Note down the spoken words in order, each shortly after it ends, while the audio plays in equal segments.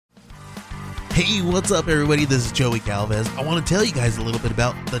Hey, what's up, everybody? This is Joey Galvez. I want to tell you guys a little bit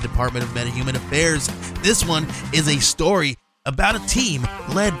about the Department of Meta-Human Affairs. This one is a story about a team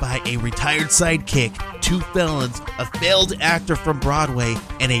led by a retired sidekick, 2 felons, a failed actor from Broadway,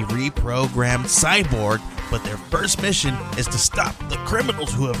 and a reprogrammed cyborg. But their first mission is to stop the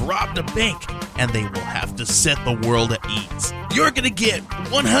criminals who have robbed a bank, and they will have to set the world at ease. You're going to get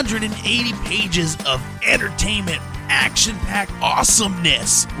 180 pages of entertainment, action-packed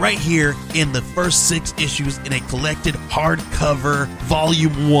awesomeness right here in the first 6 issues in a collected hardcover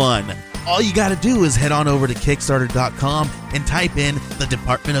volume 1. All you got to do is head on over to Kickstarter.com and type in the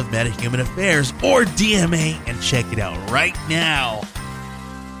Department of Meta-Human Affairs or DMA and check it out right now.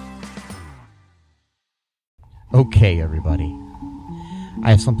 Okay, everybody. I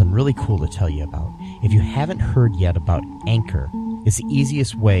have something really cool to tell you about. If you haven't heard yet about Anchor, it's the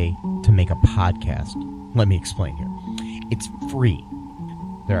easiest way to make a podcast. Let me explain here. It's free.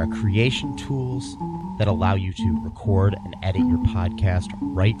 There are creation tools that allow you to record and edit your podcast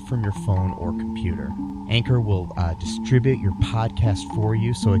right from your phone or computer. Anchor will distribute your podcast for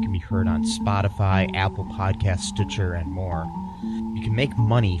you so it can be heard on Spotify, Apple Podcasts, Stitcher, and more. You can make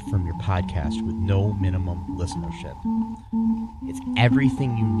money from your podcast with no minimum listenership. It's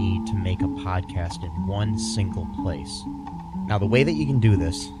everything you need to make a podcast in one single place. Now, the way that you can do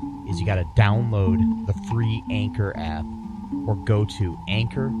this is you got to download the free Anchor app or go to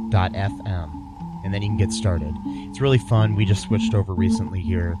anchor.fm, and then you can get started. It's really fun. We just switched over recently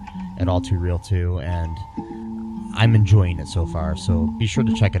here at All Too Real 2, and I'm enjoying it so far. So be sure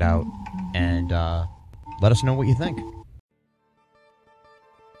to check it out and let us know what you think.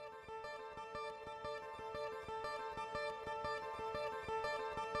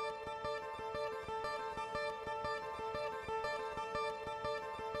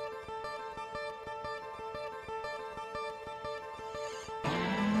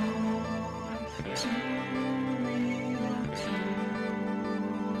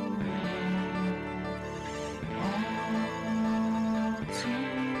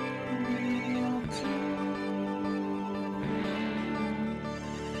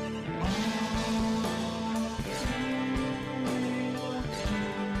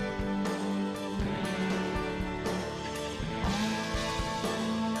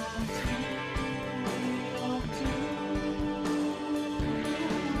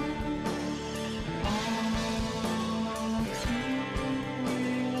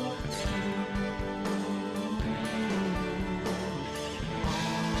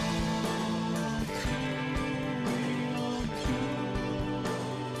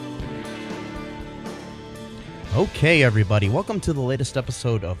 Okay, everybody, welcome to the latest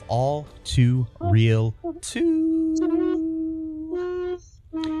episode of All Too Real 2.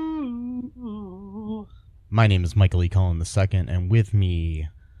 My name is Michael E. Cullen II, and with me,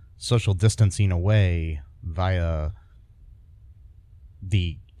 social distancing away via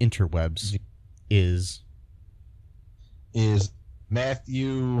the interwebs, is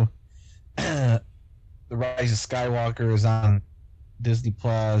Matthew. The Rise of Skywalker is on Disney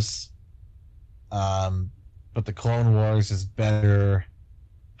Plus. But the Clone Wars is better.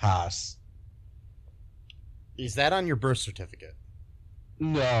 Haas. Is that on your birth certificate?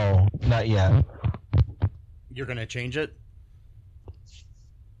 No, not yet. You're going to change it?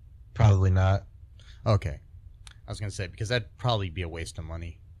 Probably not. Okay. I was going to say, because that'd probably be a waste of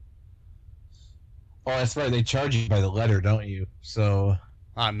money. Oh, that's right. They charge you by the letter, don't you? So.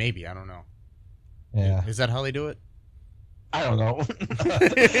 Maybe. I don't know. Yeah. Is that how they do it? I don't know.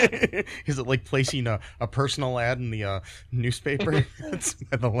 Is it like placing a personal ad in the newspaper? That's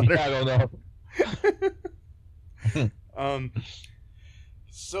the letter. Yeah, I don't know.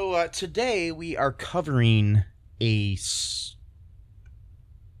 So today we are covering an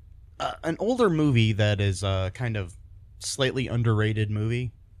older movie that is a kind of slightly underrated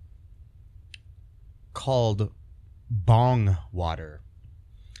movie called Bong Water.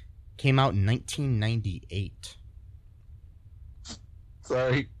 Came out in 1998.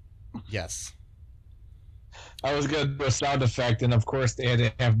 Sorry. Yes. I was going to do a sound effect, and of course they had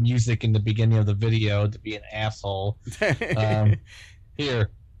to have music in the beginning of the video to be an asshole.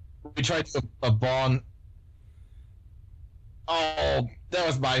 Here. We tried a bong. Oh, that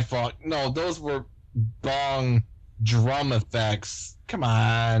was my fault. No, those were bong drum effects. Come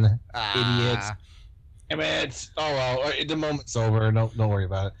on, idiots. Damn it. Oh, well, the moment's over. Don't worry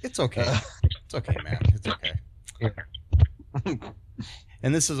about it. It's okay. It's okay, man. It's okay. Here.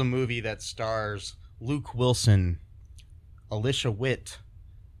 And this is a movie that stars Luke Wilson, Alicia Witt,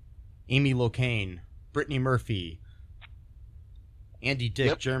 Amy Locane, Brittany Murphy, Andy Dick,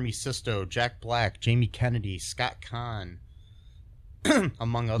 Yep. Jeremy Sisto, Jack Black, Jamie Kennedy, Scott Kahn,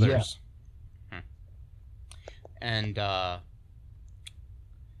 among others. Yeah. and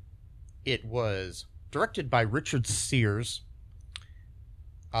it was directed by Richard Sears,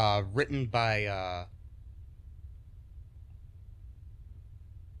 written by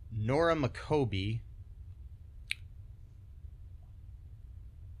Nora McCoby,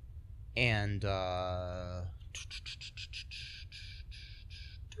 and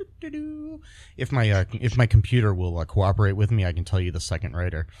if my computer will cooperate with me, I can tell you the second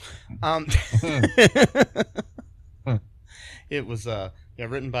writer. It was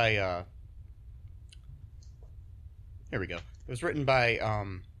written by here we go. It was written by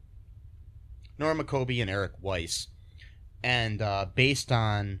Nora McCoby and Eric Weiss, and based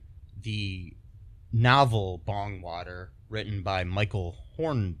on the novel Bongwater, written by Michael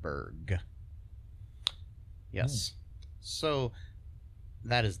Hornberg. Yes. So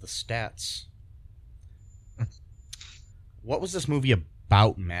that is the stats. What was this movie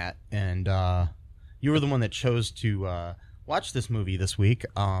about, Matt? And you were the one that chose to watch this movie this week.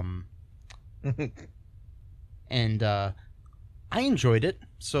 And I enjoyed it.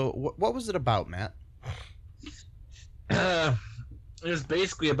 So what was it about, Matt? It was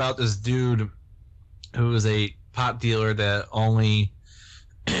basically about this dude who is a pot dealer that only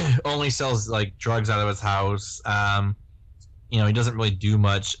sells like drugs out of his house. He doesn't really do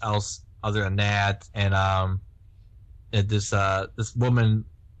much else other than that. And this woman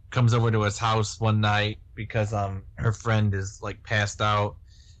comes over to his house one night because her friend is like passed out,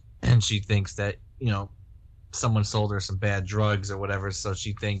 and she thinks that someone sold her some bad drugs or whatever. So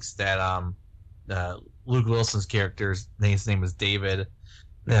she thinks that Luke Wilson's character's his name is David,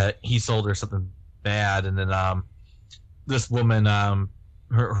 that he sold her something bad. And then this woman,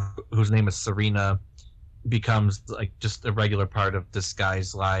 whose name is Serena, becomes like just a regular part of this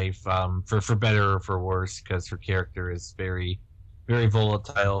guy's life, for better or for worse, because her character is very, very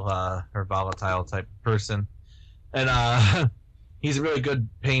volatile, or volatile type person. And he's a really good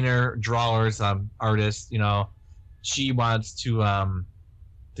painter, drawer, artist. She wants to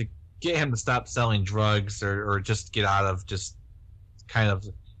get him to stop selling drugs, or just get out of just kind of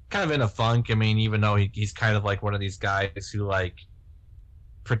in a funk. I mean, even though he's kind of like one of these guys who like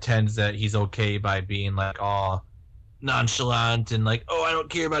pretends that he's okay by being like all nonchalant and like, oh, I don't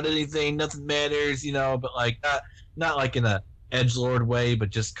care about anything, nothing matters, but like not like in a edgelord way, but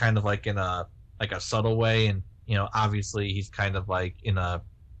just kind of like in a subtle way. And obviously he's kind of like in a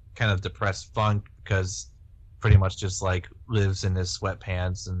kind of depressed funk because pretty much just like lives in his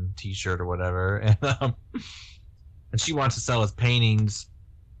sweatpants and t-shirt or whatever. And she wants to sell his paintings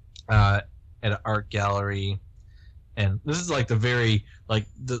at an art gallery. And this is like the very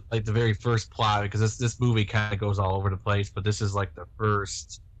first plot, because this movie kind of goes all over the place, but this is like the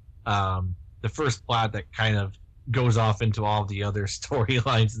first plot that kind of goes off into all the other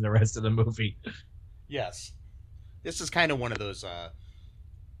storylines in the rest of the movie. Yes. This is kind of one of those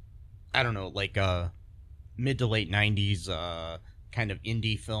I don't know, like mid to late 90s kind of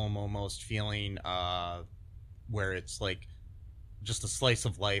indie film almost feeling, where it's like just a slice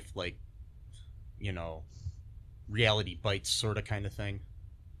of life, like, reality bites sort of kind of thing.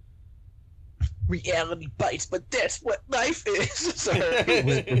 Reality bites, but that's what life is.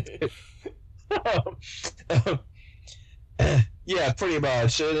 Sorry. Yeah, pretty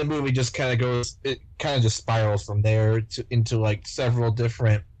much. The movie just kind of just spirals from there into like several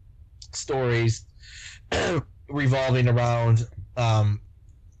different stories revolving around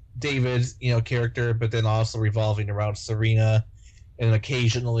David's character, but then also revolving around Serena, and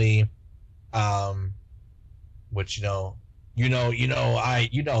occasionally which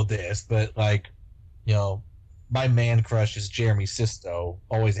this, but like my man crush is Jeremy Sisto,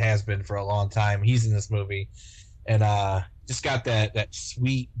 always has been for a long time. He's in this movie, and just got that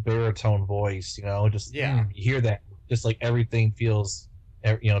sweet baritone voice, just you hear that, just like everything feels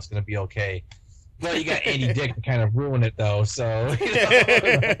it's gonna be okay. But you got Andy Dick to kind of ruin it though, so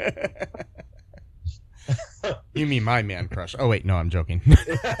You mean my man crush? Oh wait, no, I'm joking.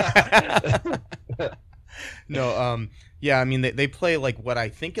 No, yeah, I mean they play like what I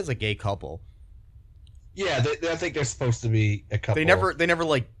think is a gay couple. Yeah, I think they're supposed to be a couple. They never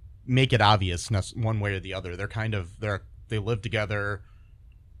like make it obvious one way or the other. They live together.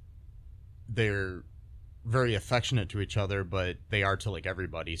 They're very affectionate to each other, but they are to like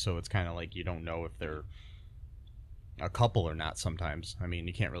everybody. So it's kind of like you don't know if they're a couple or not. Sometimes, I mean,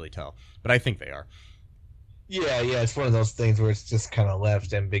 you can't really tell, but I think they are. Yeah, it's one of those things where it's just kind of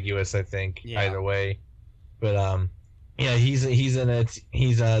left ambiguous. I think either way. But yeah, he's in it.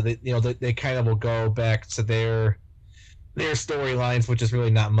 He's they kind of will go back to their storylines, which is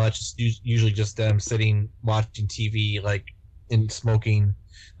really not much. It's usually just them sitting watching TV, like in smoking.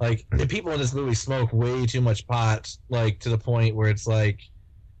 Like, the people in this movie smoke way too much pot, like, to the point where it's like,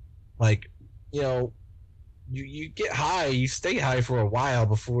 you know, you get high, you stay high for a while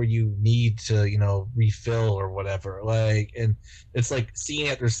before you need to, you know, refill or whatever. Like, and it's like scene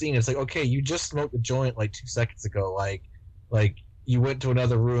after scene. It's like, okay, you just smoked a joint like 2 seconds ago. Like you went to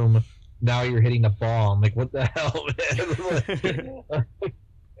another room. Now you're hitting a bomb. Like, what the hell, man?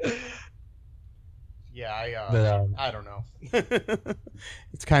 Yeah, I don't know.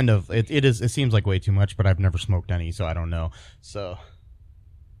 It's kind of it seems like way too much, but I've never smoked any, so I don't know. So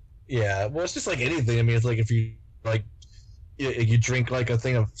yeah, well, it's just like anything. I mean, it's like if you like you drink like a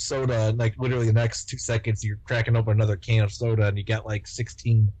thing of soda, and like literally the next 2 seconds you're cracking open another can of soda, and you got like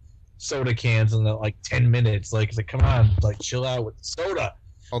 16 soda cans in like 10 minutes. Like, it's like, come on, like, chill out with the soda.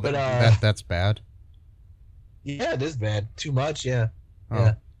 Oh, but that's bad. Yeah, it is bad. Too much, yeah. Oh,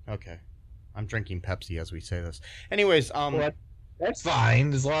 yeah. Okay. I'm drinking Pepsi as we say this. Anyways, well, that's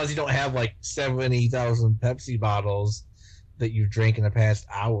fine as long as you don't have like 70,000 Pepsi bottles that you drank in the past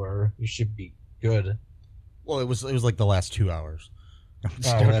hour. You should be good. Well, it was like the last 2 hours. Oh,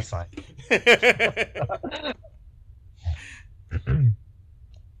 that's fine.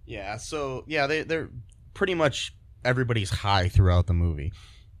 Yeah. So yeah, they're pretty much everybody's high throughout the movie.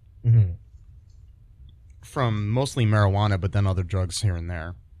 Mm-hmm. From mostly marijuana, but then other drugs here and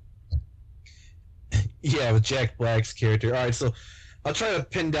there. Yeah, with Jack Black's character. All right, so I'll try to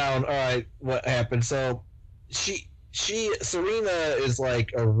pin down. All right, what happened? So Serena is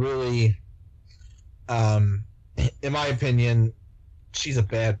like a really, in my opinion, she's a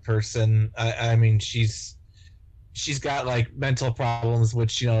bad person. I mean, she's got like mental problems,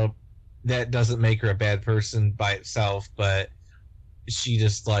 which, you know, that doesn't make her a bad person by itself, but she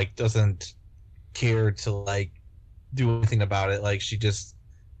just like doesn't care to like do anything about it. Like, she just,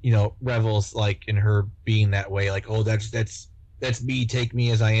 you know, revels like in her being that way. Like, oh, that's me, take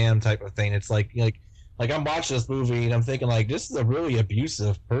me as I am type of thing. It's like I'm watching this movie and I'm thinking like, this is a really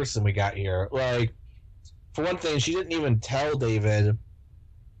abusive person we got here. Like, for one thing, she didn't even tell David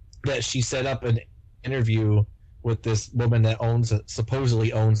that she set up an interview with this woman that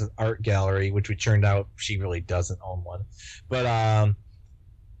supposedly owns an art gallery, which we turned out she really doesn't own one. But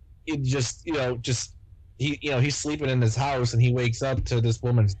it just, he's sleeping in his house and he wakes up to this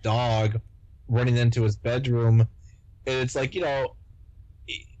woman's dog running into his bedroom, and it's like, you know,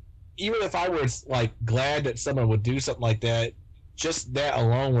 even if I was like glad that someone would do something like that, just that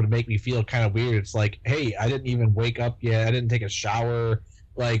alone would make me feel kind of weird. It's like, hey, I didn't even wake up yet, I didn't take a shower,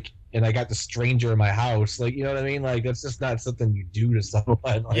 like, and I got the stranger in my house. Like, you know what I mean? Like, that's just not something you do to someone.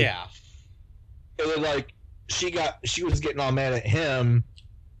 Like, yeah. And then, like, she was getting all mad at him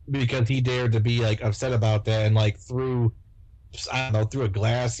because he dared to be like upset about that, and like threw a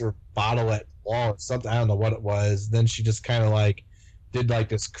glass or bottle at the wall or something. I don't know what it was. Then she just kind of like did like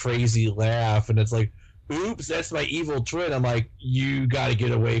this crazy laugh, and it's like, oops, that's my evil twin. I'm like, you got to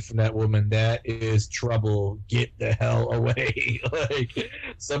get away from that woman. That is trouble. Get the hell away. Like,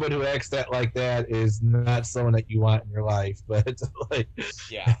 someone who acts like that is not someone that you want in your life. But like,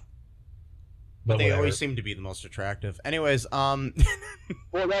 yeah. But they whatever. always seem to be the most attractive. Anyways, well,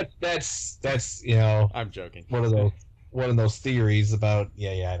 that's you know, I'm joking. One of those theories about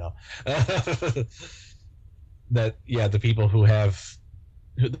I know that the people who are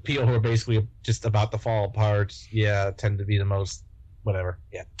basically just about to fall apart, tend to be the most whatever.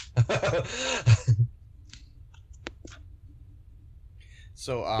 Yeah.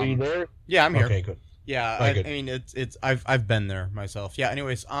 So are you there? Yeah, I'm here. Okay, good. Yeah, Oh, I good. mean it's I've been there myself. Yeah.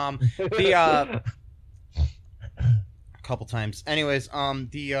 Anyways, the a couple times. Anyways,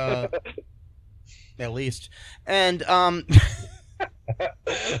 at least, and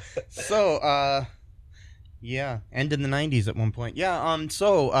so yeah, and in the 90s at one point. Yeah.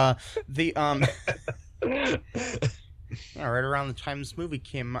 So the yeah, right around the time this movie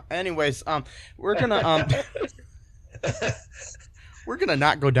came out. Anyways, we're gonna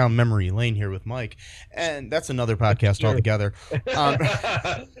not go down memory lane here with Mike, and that's another podcast altogether.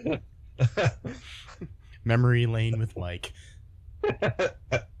 Memory lane with Mike. The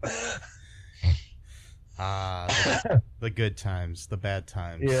good times, the bad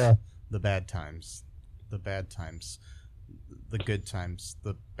times, the bad times, the bad times, the good times,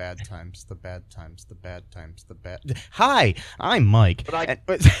 the bad times, the bad times, the bad times, the bad. Hi, I'm Mike.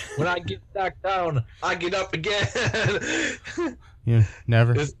 When I get knocked down, I get up again. You're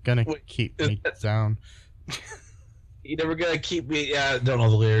never gonna keep me down. You're never gonna keep me. I don't know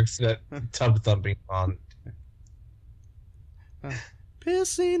the lyrics. That tub thumping on.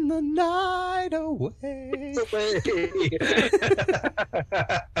 Pissing the night away.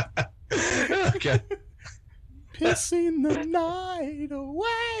 Okay. pissing the night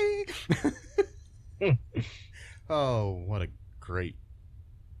away. Oh, what a great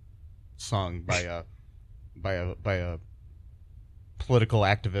song by a political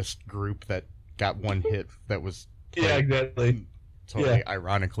activist group that got one hit that was played, yeah, exactly. totally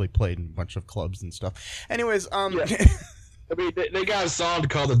ironically played in a bunch of clubs and stuff. Anyways, I mean, they got a song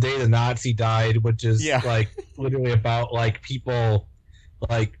called "The Day the Nazi Died," which is like literally about like people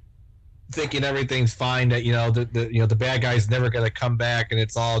like thinking everything's fine, that the bad guy's never gonna come back, and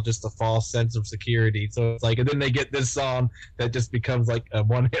it's all just a false sense of security. So it's like, and then they get this song that just becomes like a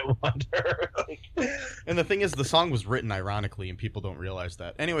one-hit wonder. And the thing is, the song was written ironically, and people don't realize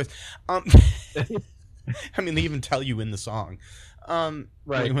that. Anyways, I mean, they even tell you in the song,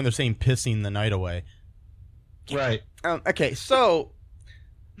 right, when they're saying "pissing the night away." Right. Okay, so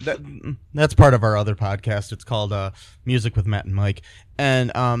that's part of our other podcast. It's called Music with Matt and Mike,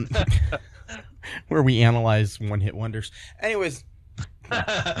 and where we analyze one-hit wonders. Anyways,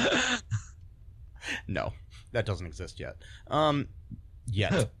 no, that doesn't exist yet.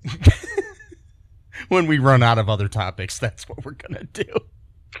 Yet. When we run out of other topics, that's what we're gonna do.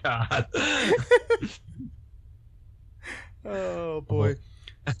 God. Oh boy.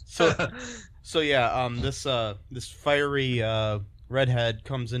 So yeah, this fiery redhead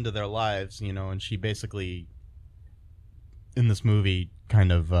comes into their lives, and she basically, in this movie,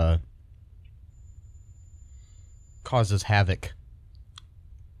 kind of causes havoc.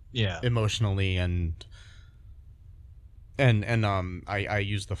 Yeah. Emotionally and I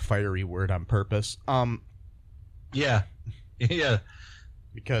use the fiery word on purpose. Yeah. Yeah.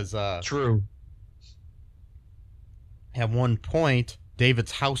 Because true. At one point,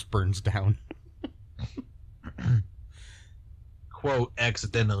 David's house burns down. Quote,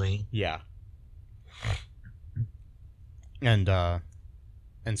 accidentally. Yeah. And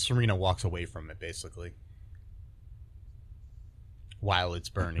Serena walks away from it, basically, while it's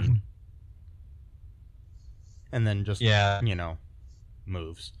burning. And then just,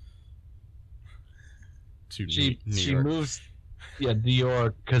 moves to New York. She moves, New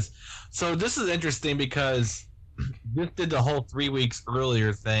York. So this is interesting because this did the whole 3 weeks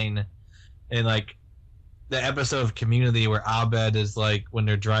earlier thing, and like the episode of Community where Abed is like when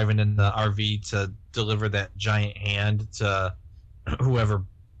they're driving in the RV to deliver that giant hand to whoever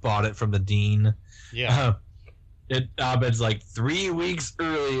bought it from the dean. Yeah. Abed's like 3 weeks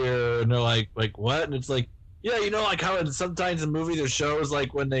earlier, and they're like what? And it's like, yeah, like how sometimes in movies or shows,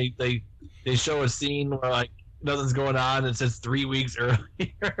 like when they show a scene where like nothing's going on, and it says 3 weeks earlier.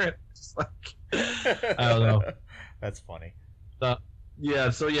 It's like, I don't know. That's funny. So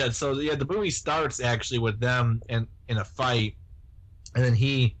the movie starts actually with them in a fight, and then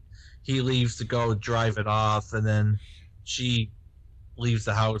he leaves to go drive it off, and then she leaves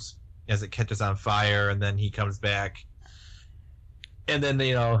the house as it catches on fire, and then he comes back, and then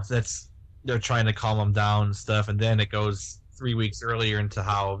they're trying to calm him down and stuff, and then it goes 3 weeks earlier into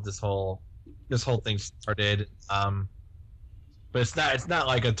how this whole thing started. But it's not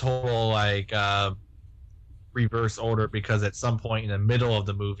like a total like reverse order, because at some point in the middle of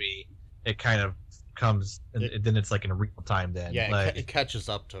the movie it kind of comes, and then it's like in real time. Then it catches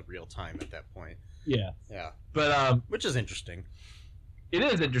up to real time at that point. Yeah. But which is interesting. It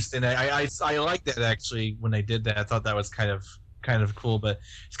is interesting. I like that actually when they did that. I thought that was kind of cool. But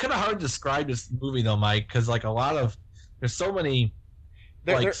it's kind of hard to describe this movie though, Mike, because like there's so many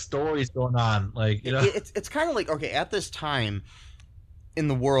stories going on. Like it's kind of like, okay, at this time in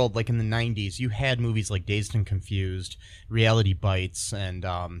the world, like in the 90s, you had movies like Dazed and Confused, Reality Bites, and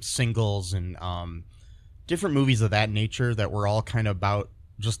Singles, and different movies of that nature that were all kind of about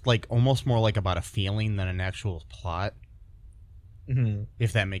just like almost more like about a feeling than an actual plot. Mm-hmm.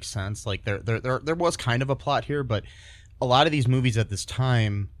 If that makes sense. Like there was kind of a plot here, but a lot of these movies at this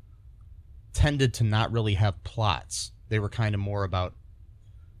time tended to not really have plots. They were kind of more about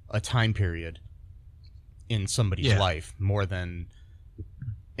a time period in somebody's life more than,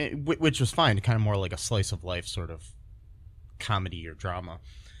 which was fine, kind of more like a slice of life sort of comedy or drama.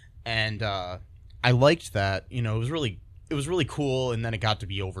 And I liked that. It was really cool, and then it got to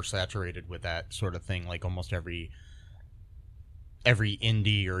be oversaturated with that sort of thing. Like almost every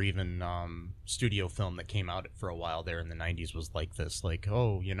indie or even studio film that came out for a while there in the 90s was like this. Like,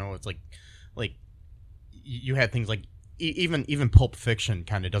 it's like you had things like even Pulp Fiction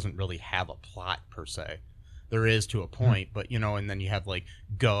kind of doesn't really have a plot per se. There is to a point, but and then you have like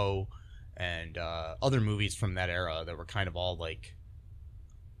Go and other movies from that era that were kind of all like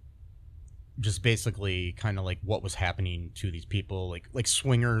just basically kind of like what was happening to these people, like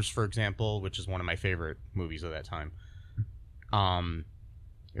Swingers, for example, which is one of my favorite movies of that time.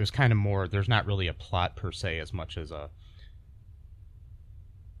 It was kind of more. There's not really a plot per se as much as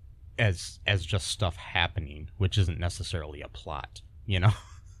as just stuff happening, which isn't necessarily a plot, you know.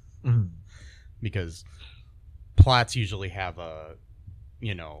 Mm-hmm. Because plots usually have a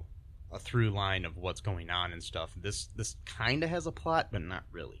through line of what's going on and stuff. This kind of has a plot, but not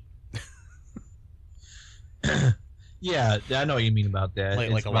really. Yeah, I know what you mean about that.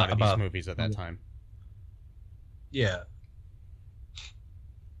 Like a lot of these movies at that time. Yeah.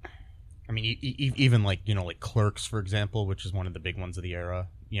 I mean, even like Clerks, for example, which is one of the big ones of the era.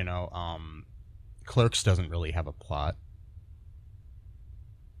 Clerks doesn't really have a plot.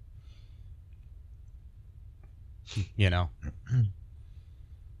 Yeah,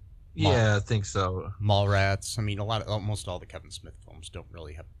 I think so. Mallrats. I mean, almost all the Kevin Smith films don't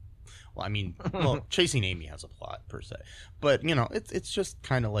really have. Well, I mean, Chasing Amy has a plot per se, but it's just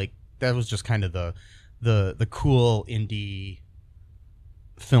kind of like that was just kind of the cool indie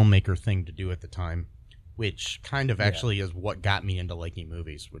filmmaker thing to do at the time, which kind of actually is what got me into liking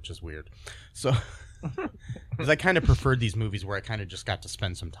movies, which is weird. So, because I kind of preferred these movies where I kind of just got to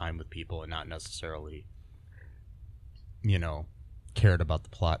spend some time with people and not necessarily, cared about the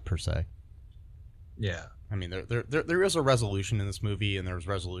plot per se. Yeah. I mean, there is a resolution in this movie, and there's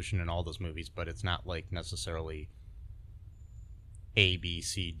resolution in all those movies, but it's not like necessarily A, B,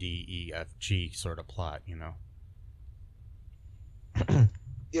 C, D, E, F, G sort of plot, Yeah. I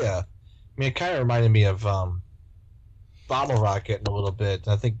mean, it kind of reminded me of Bottle Rocket in a little bit.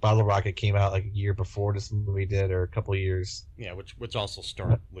 I think Bottle Rocket came out like a year before this movie did, or a couple of years. Yeah, which also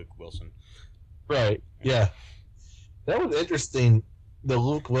starred Luke Wilson. Right. Yeah. That was interesting. The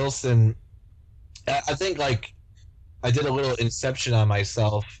Luke Wilson. I think like I did a little inception on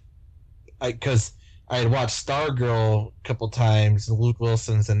myself, because I had watched Stargirl a couple times. And Luke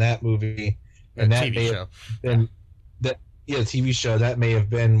Wilson's in that movie, and that TV may show. have been TV show. That may have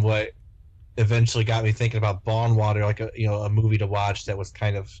been what eventually got me thinking about Bondwater, like a movie to watch that was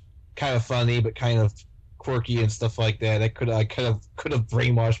kind of funny but kind of quirky and stuff like that. I could have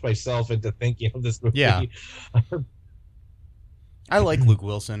brainwashed myself into thinking of this movie. Yeah. I like Luke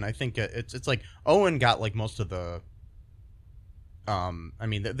Wilson. I think it's like Owen got like most of the. I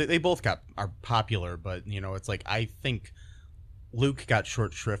mean, they both are popular, but it's like I think Luke got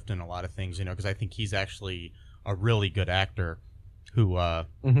short shrift in a lot of things, because I think he's actually a really good actor who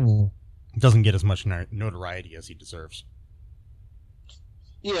doesn't get as much notoriety as he deserves.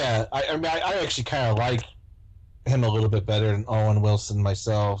 Yeah, I mean, I actually kind of like him a little bit better than Owen Wilson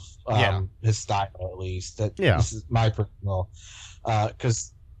myself. His style, at least. This is my personal.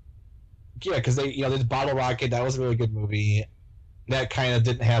 Because they, this Bottle Rocket, that was a really good movie. That kind of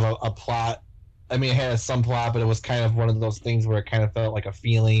didn't have a plot. I mean, it had some plot, but it was kind of one of those things where it kind of felt like a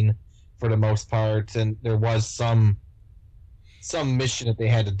feeling for the most part, and there was some mission that they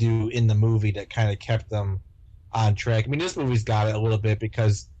had to do in the movie that kind of kept them on track. I mean, this movie's got it a little bit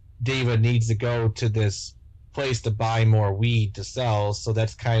because David needs to go to this place to buy more weed to sell, so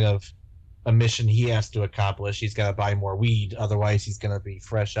that's kind of a mission he has to accomplish. He's got to buy more weed, otherwise he's going to be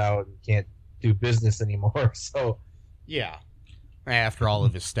fresh out and can't do business anymore. So, yeah. After all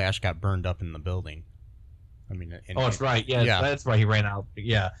of his stash got burned up in the building. I mean, that's right. Yeah, that's why he ran out.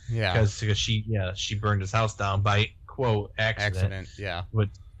 Yeah, because she burned his house down by quote accident. Yeah, but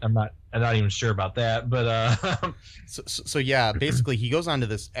I'm not even sure about that. But so yeah, basically he goes on to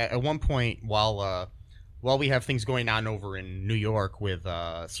this at one point while we have things going on over in New York with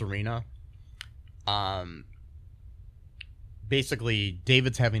Serena. Basically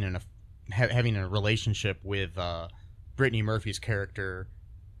David's having a relationship with Brittany Murphy's character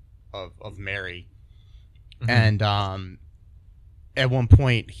of Mary. And at one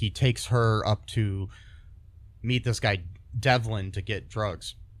point, he takes her up to meet this guy, Devlin, to get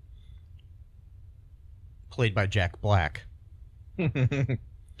drugs. Played by Jack Black.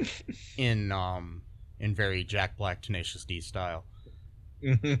 in very Jack Black Tenacious D style.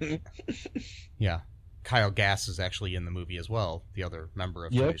 Yeah. Kyle Gass is actually in the movie as well, the other member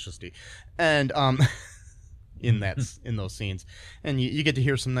of Tenacious D. And in those scenes, and you get to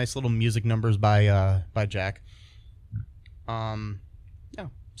hear some nice little music numbers by Jack.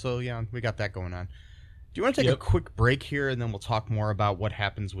 So we got that going on. Do you want to take a quick break here, and then we'll talk more about what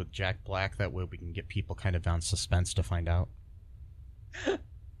happens with Jack Black? That way we can get people kind of on suspense to find out.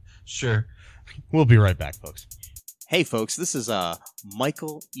 Sure. We'll be right back, folks. Hey, folks, this is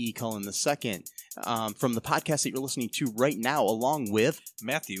Michael E. Cullen II from the podcast that you're listening to right now, along with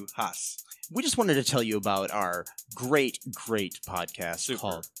Matthew Haas. We just wanted to tell you about our great podcast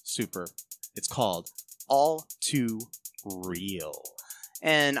called Super. It's called All Too Real.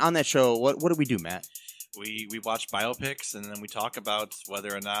 And on that show, what do we do, Matt? we watch biopics, and then we talk about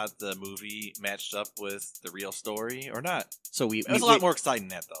whether or not the movie matched up with the real story or not. So it was a lot more exciting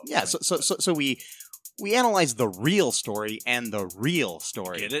than that, though. Yeah. So we analyze the real story and the real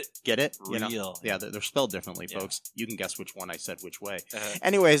story. Get it? Get it? Real. You know? Yeah, they're spelled differently, folks. You can guess which one I said which way. Uh-huh.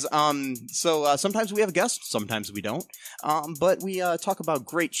 Anyways, so sometimes we have guests, sometimes we don't. But we talk about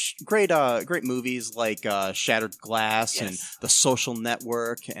great movies like Shattered Glass and The Social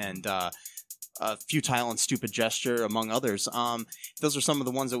Network and Futile and Stupid Gesture, among others. Those are some of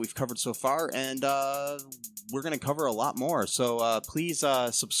the ones that we've covered so far, and we're going to cover a lot more. So please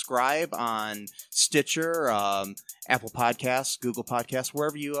subscribe on Stitcher, Apple Podcasts, Google Podcasts,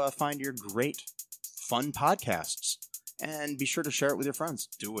 wherever you find your great, fun podcasts. And be sure to share it with your friends.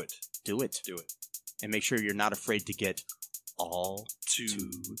 Do it. And make sure you're not afraid to get all too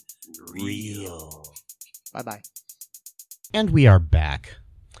real. Bye-bye. And we are back.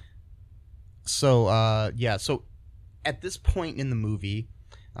 So, so at this point in the movie,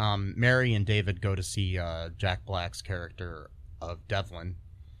 Mary and David go to see Jack Black's character of Devlin.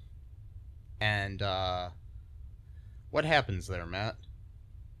 And what happens there, Matt?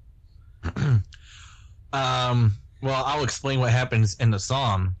 Well, I'll explain what happens in the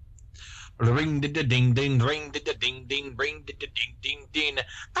song. Ring ding ding ding, ring ding ding, ring ding ding ding.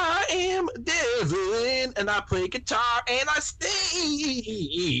 I am Devlin, and I play guitar and I sing.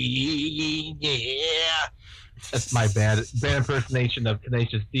 Yeah, that's my bad impersonation of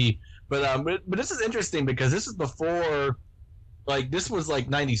Tenacious D. But this is interesting because this is before, like, this was like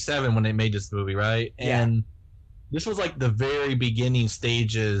 '97 when they made this movie, right? Yeah. And this was like the very beginning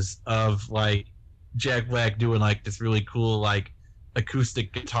stages of like Jack Black doing like this really cool like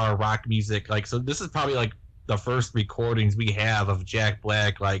acoustic guitar rock music. Like, so this is probably like the first recordings we have of Jack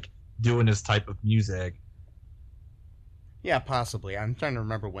Black like doing this type of music. Yeah, possibly. I'm trying to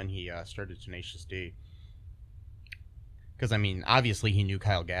remember when he started Tenacious D. Because, I mean, obviously he knew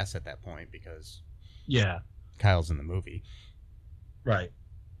Kyle Gass at that point because Kyle's in the movie. Right.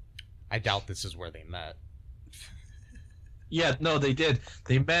 I doubt this is where they met. Yeah, no, they did.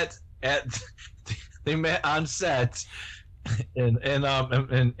 They met on set. And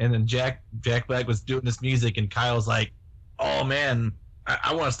then Jack Black was doing this music, and Kyle's like, "Oh man,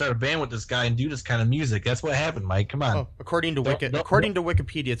 I want to start a band with this guy and do this kind of music." That's what happened, Mike. Come on. According to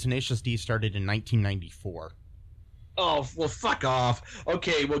Wikipedia, Tenacious D started in 1994. Oh, well, fuck off.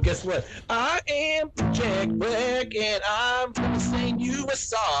 Okay, well, guess what? I am Jack Black, and I'm going to sing you a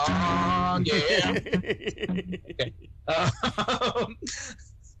song. Yeah. Okay.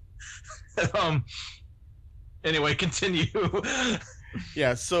 Anyway, continue.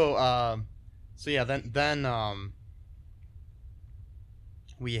 Yeah. Then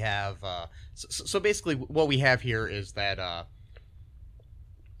we have. So basically, what we have here is that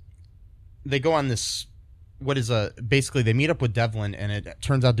they go on this. What is basically they meet up with Devlin, and it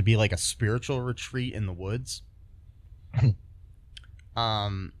turns out to be like a spiritual retreat in the woods. They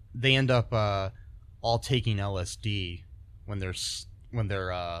end up all taking LSD when they're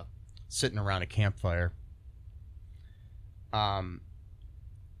sitting around a campfire.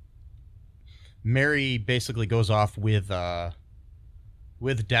 Mary basically goes off with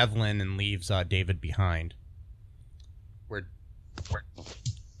Devlin and leaves David behind. Where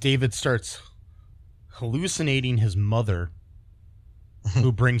David starts hallucinating his mother,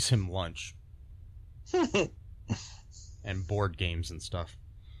 who brings him lunch and board games and stuff.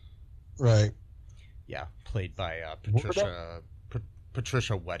 Right. Yeah, played by Patricia.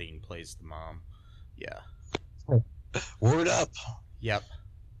 Patricia Wedding plays the mom. Yeah. Word up. Yep.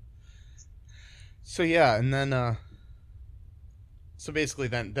 So yeah, and then so basically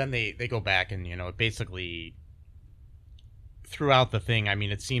then they go back, and basically throughout the thing, I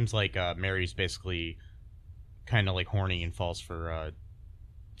mean, it seems like Mary's basically kind of like horny and falls for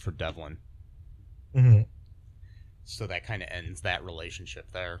Devlin. Mm-hmm. So that kind of ends that relationship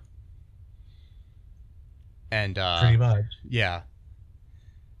there. And pretty much. Yeah.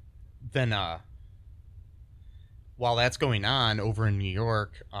 Then while that's going on over in New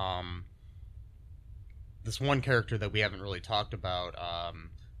York, this one character that we haven't really talked about,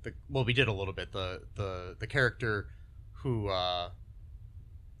 we did a little bit. The character who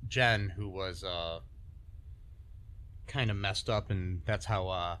Jen, who was kind of messed up, and that's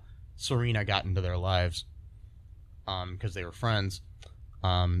how Serena got into their lives, because they were friends.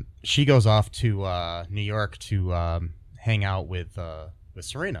 She goes off to New York to hang out with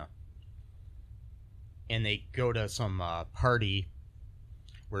Serena. And they go to some party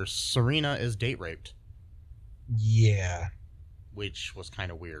where Serena is date raped. Yeah. Which was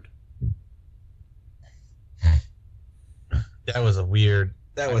kind of weird. That was really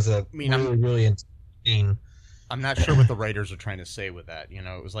scene. I'm not sure what the writers are trying to say with that. You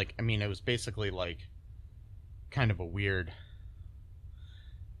know, it was like, I mean, it was basically like kind of a weird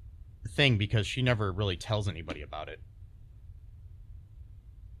thing because she never really tells anybody about it.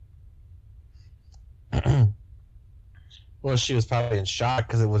 Well, she was probably in shock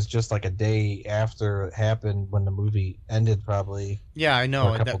because it was just like a day after it happened when the movie ended, probably. Yeah, I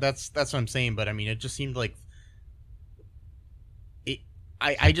know. Couple... That's what I'm saying. But I mean, it just seemed like it.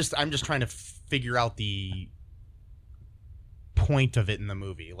 I'm just trying to figure out the point of it in the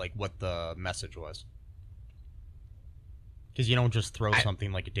movie, like what the message was. Because you don't just throw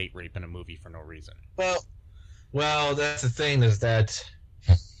something like a date rape in a movie for no reason. Well, that's the thing is that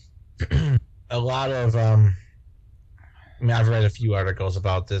a lot of I mean, I've read a few articles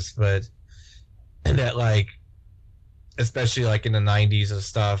about this, but that like, especially like in the 90s and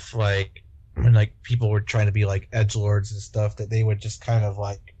stuff, like when like people were trying to be like edgelords and stuff, that they would just kind of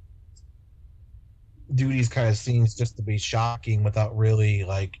like do these kind of scenes just to be shocking without really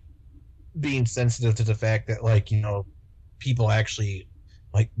like being sensitive to the fact that like, you know, people actually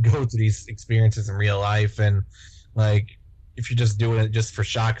like go through these experiences in real life, and like if you're just doing it just for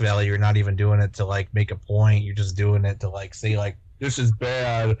shock value, you're not even doing it to like make a point, you're just doing it to like say like this is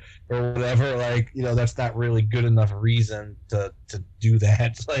bad or whatever, like, you know, that's not really good enough reason to do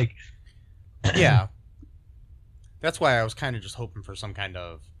that. Like, yeah, that's why I was kind of just hoping for some kind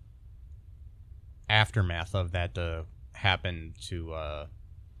of aftermath of that to happen to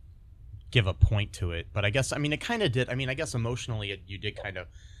give a point to it. But I guess, I mean, it kind of did. I mean, I guess emotionally you did kind of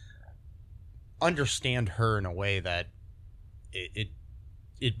understand her in a way that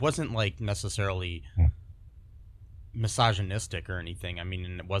it wasn't like necessarily misogynistic or anything. I mean,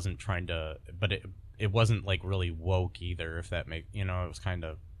 and it wasn't trying to, but it wasn't like really woke either, if that make, you know, it was kind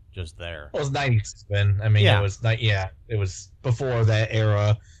of just there. It was 97. I mean, yeah. It was not, yeah, it was before that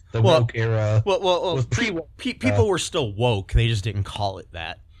era. The woke era. Well, was people were still woke. They just didn't call it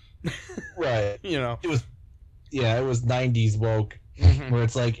that. Right. You know, it was 90s woke, where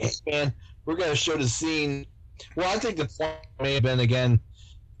it's like, hey man, we're gonna show the scene. Well, I think the point may have been, again,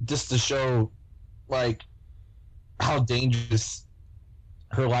 just to show like how dangerous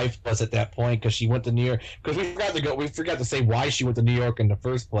her life was at that point, because she went to New York. Because we forgot to say why she went to New York in the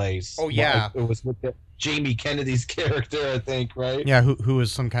first place. Oh yeah, it was with Jamie Kennedy's character, I think, right? Yeah, who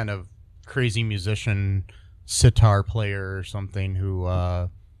was some kind of crazy musician, sitar player or something, who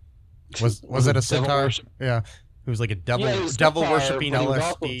was it a sitar? Yeah, who was like a devil worshipping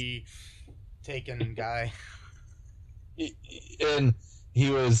LSD taking guy, and he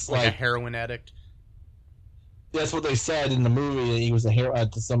was like a heroin addict. That's what they said in the movie. He was a hero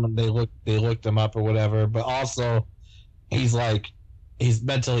to someone. They looked him up or whatever. But also, he's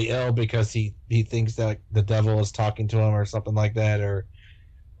mentally ill because he thinks that the devil is talking to him or something like that, or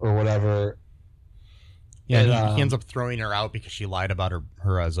whatever. Yeah, and he ends up throwing her out because she lied about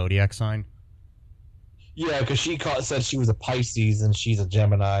her zodiac sign. Yeah, because she said she was a Pisces and she's a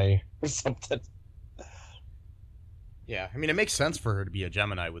Gemini or something. Yeah, I mean, it makes sense for her to be a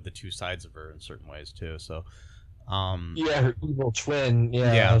Gemini with the two sides of her in certain ways too. So, yeah, her evil twin.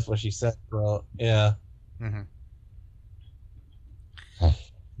 Yeah, that's what she said, bro. Yeah. Mm-hmm. It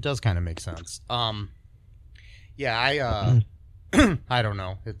does kind of make sense. Yeah, I don't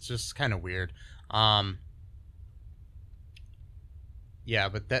know. It's just kind of weird. Yeah,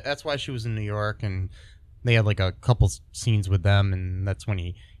 but that's why she was in New York, and they had like a couple scenes with them, and that's when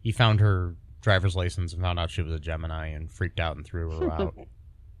he found her driver's license and found out she was a Gemini and freaked out and threw her out.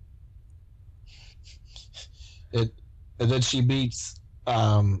 And then she meets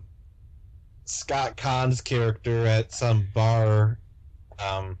Scott Caan's character at some bar.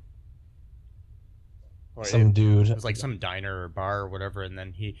 Dude. It was like some diner or bar or whatever, and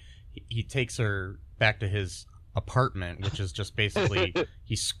then he takes her back to his apartment, which is just basically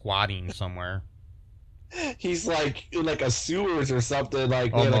he's squatting somewhere. He's like in like a sewers or something.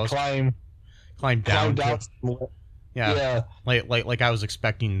 Like they had to climb down. Yeah. Like I was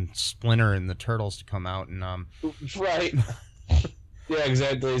expecting Splinter and the Turtles to come out and Right. Yeah,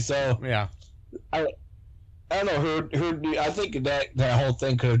 exactly. So yeah, I don't know. I think that whole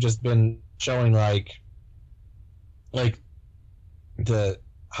thing could have just been showing like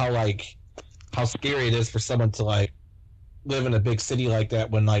how scary it is for someone to like live in a big city like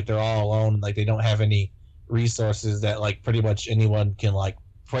that when like they're all alone and like they don't have any resources that like pretty much anyone can like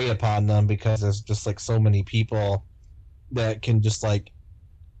prey upon them, because there's just like so many people that can just like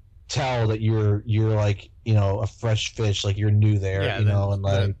tell that you're like, you know, a fresh fish, like you're new there, yeah, you know, and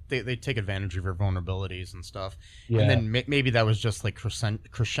like they take advantage of your vulnerabilities and stuff. Yeah. And then maybe that was just like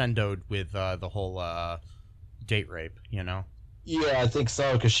crescendoed with the whole date rape, you know. Yeah, I think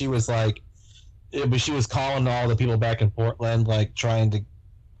so, because she was like, but she was calling all the people back in Portland, like trying to,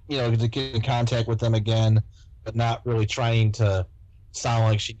 to get in contact with them again, but not really trying to sound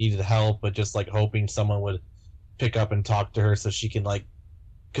like she needed help, but just like hoping someone would pick up and talk to her so she can like,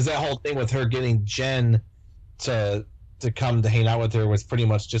 because that whole thing with her getting Jen to come to hang out with her was pretty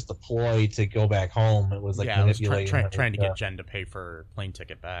much just a ploy to go back home. It was like manipulating trying to get Jen to pay for her plane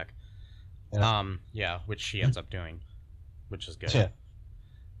ticket back. Yeah. Which she ends up doing, which is good.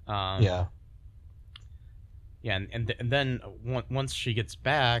 Yeah. Yeah, and then once she gets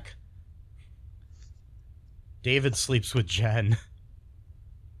back, David sleeps with Jen.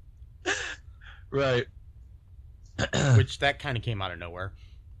 Right. Which that kind of came out of nowhere.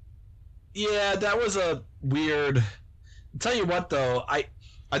 Yeah, that was a weird. I'll tell you what, though, I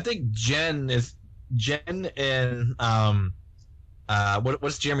think Jen and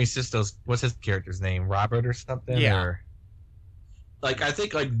what's Jeremy Sisto's, what's his character's name? Robert or something? Yeah. Or, like, I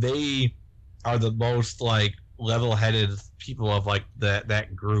think like they are the most like level-headed people of like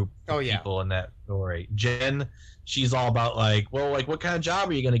that group of people in that story. Jen, she's all about like, well, like what kind of job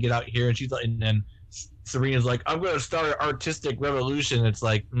are you gonna get out here? And she's like, and then Serena's like, I'm gonna start an artistic revolution. It's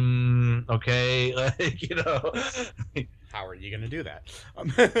like, okay, like how are you gonna do that?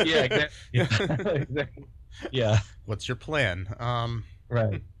 Yeah, exactly. Yeah. What's your plan?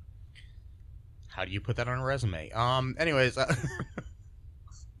 Right. How do you put that on a resume? Anyways,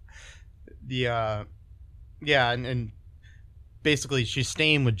 and basically she's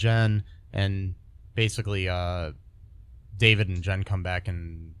staying with Jen, and basically David and Jen come back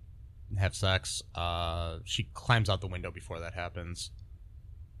and have sex. She climbs out the window before that happens.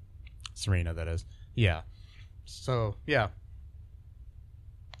 Serena, that is. Yeah. So, yeah.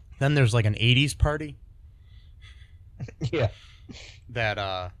 Then there's like an 80s party. Yeah.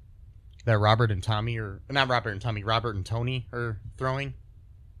 That Robert and Tommy Robert and Tony are throwing.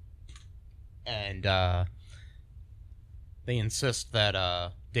 And they insist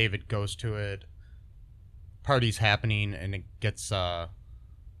that David goes to it. Party's happening, and it gets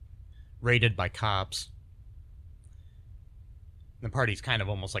raided by cops. The party's kind of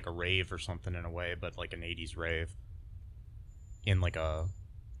almost like a rave or something in a way, but like an 80s rave. In like a...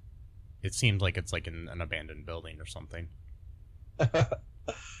 It seems like it's like in an abandoned building or something.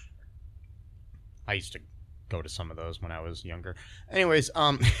 I used to go to some of those when I was younger. Anyways,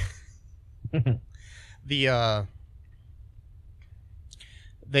 yeah.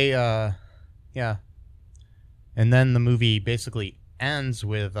 And then the movie basically ends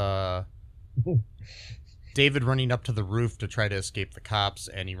with David running up to the roof to try to escape the cops,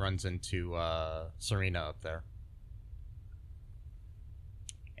 and he runs into Serena up there.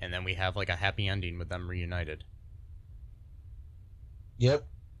 And then we have like a happy ending with them reunited. Yep.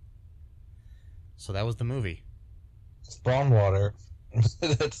 So that was the movie. Spawn water.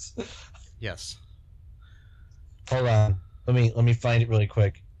 That's... Yes. Hold on. Let me find it really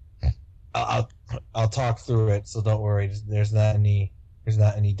quick. I'll talk through it, so don't worry. There's not any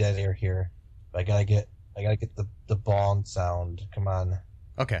dead air here. I gotta get the Bond sound. Come on.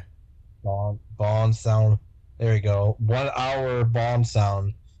 Okay. Bond sound. There we go. 1 hour Bond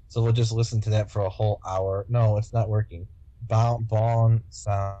sound. So we'll just listen to that for a whole hour. No, it's not working. Bond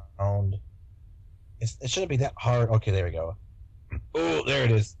sound. It shouldn't be that hard. Okay, there we go. Oh, there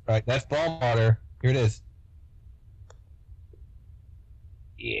it is. All right, that's Bond water. Here it is.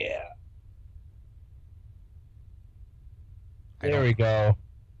 Yeah. There we go.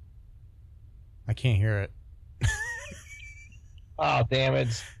 I can't hear it. Oh, damn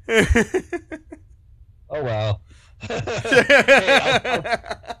it. Oh, well. Hey,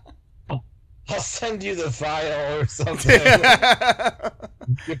 I'll send you the file or something.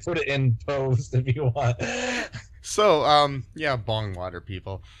 You put it in post if you want. So, yeah, Bong Water,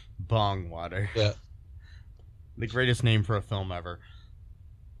 people. Bong Water. Yeah. The greatest name for a film ever.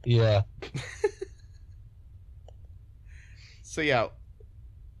 Yeah. So, yeah.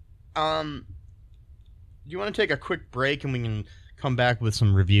 You want to take a quick break and we can come back with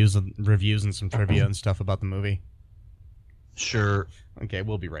some reviews and some trivia and stuff about the movie? Sure. Okay,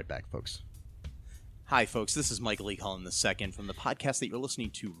 we'll be right back, folks. Hi, folks. This is Michael E. Cullen II from the podcast that you're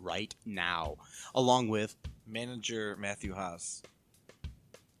listening to right now, along with Manager Matthew Haas.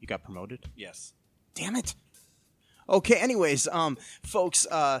 You got promoted? Yes. Damn it. Okay, anyways, folks,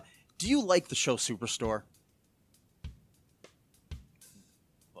 do you like the show Superstore?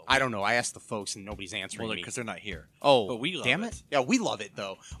 I don't know. I asked the folks and nobody's answering me. Because they're not here. Oh, but we love damn it. Yeah, we love it,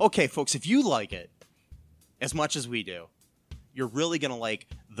 though. Okay, folks, if you like it as much as we do, you're really going to like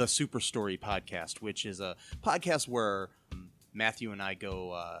the Super Story podcast, which is a podcast where Matthew and I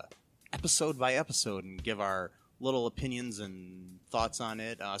go episode by episode and give our little opinions and thoughts on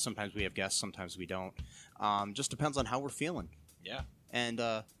it. Sometimes we have guests, sometimes we don't. Just depends on how we're feeling. Yeah. And,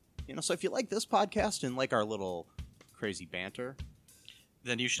 so if you like this podcast and like our little crazy banter,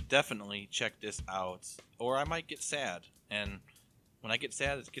 then you should definitely check this out. Or I might get sad. And when I get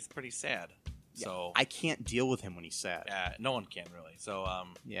sad, it gets pretty sad. yeah, So I can't deal with him when he's sad. no one can really. So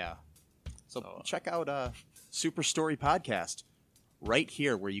Yeah. So check out Super Story Podcast right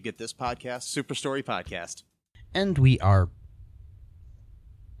here where you get this podcast, Super Story Podcast. And we are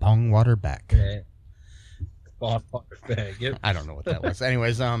bong water back. Yep. I don't know what that was.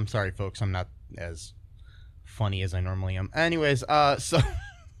 Anyways, sorry folks, I'm not as funny as I normally am. Anyways, so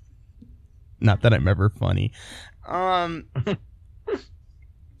not that I'm ever funny.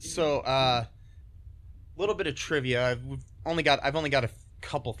 So little bit of trivia. I've only got a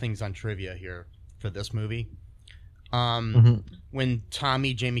couple things on trivia here for this movie. When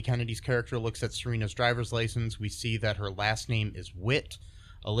Tommy, Jamie Kennedy's character, looks at Serena's driver's license, we see that her last name is Witt.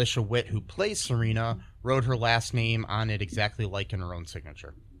 Alicia Witt, who plays Serena, wrote her last name on it exactly like in her own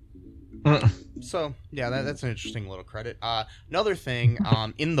signature. So, yeah, that's an interesting little credit. Another thing,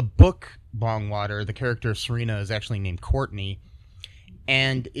 in the book Bongwater, the character Serena is actually named Courtney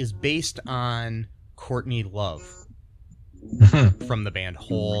and is based on Courtney Love from the band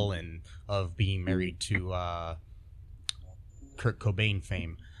Hole and of being married to Kurt Cobain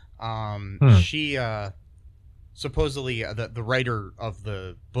fame. She supposedly the writer of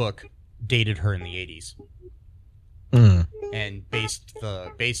the book dated her in the 80s and based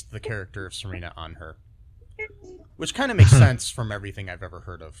the character of Serena on her, which kind of makes sense from everything I've ever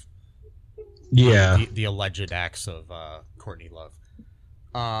heard of. Yeah, the alleged acts of Courtney Love.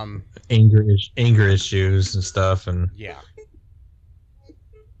 anger issues and stuff, and Yeah.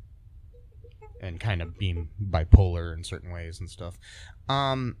 And kind of being bipolar in certain ways and stuff.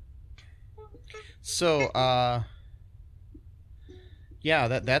 Yeah,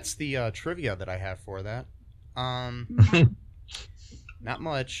 that's the trivia that I have for that. Not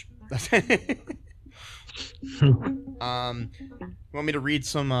much. You want me to read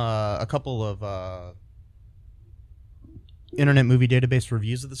a couple of Internet Movie Database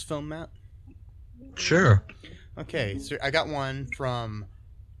reviews of this film, Matt? sure. Okay, so I got one from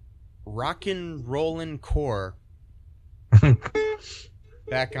Rockin' Rollin' Core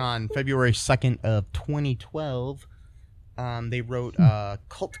back on February 2nd of 2012. They wrote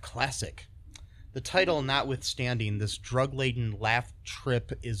Cult Classic. The title notwithstanding, this drug-laden laugh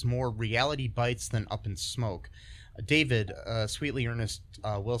trip is more reality bites than Up in Smoke. David, sweetly earnest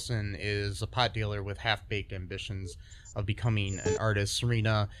Wilson, is a pot dealer with half-baked ambitions of becoming an artist.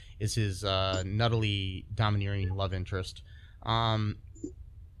 Serena is his nuttily domineering love interest. Though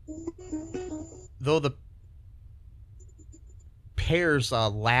the pair's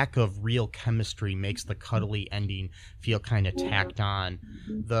lack of real chemistry makes the cuddly ending feel kind of tacked on,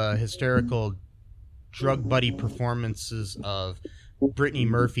 the hysterical drug buddy performances of Brittany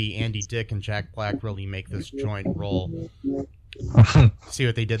Murphy, Andy Dick, and Jack Black really make this joint roll. See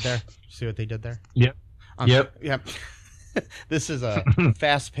what they did there? Yep. Yep. This is a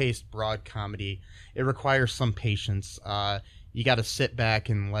fast-paced, broad comedy. It requires some patience. You got to sit back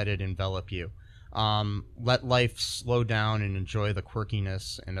and let it envelop you. Let life slow down and enjoy the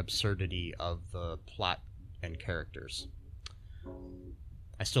quirkiness and absurdity of the plot and characters.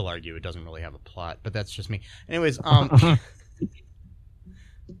 I still argue it doesn't really have a plot, but that's just me. Anyways, let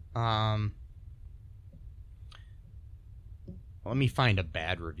me find a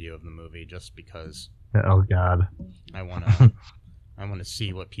bad review of the movie just because Oh God. I want to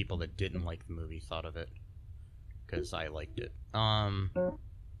see what people that didn't like the movie thought of it, because I liked it.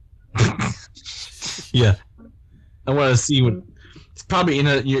 Yeah, I want to see what. It's probably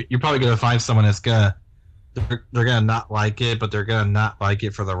you're probably gonna find someone that's gonna they're gonna not like it, but they're gonna not like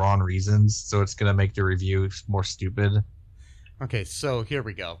it for the wrong reasons. So it's gonna make the review more stupid. Okay, so here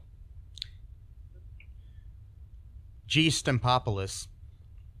we go. G. Stempopoulos,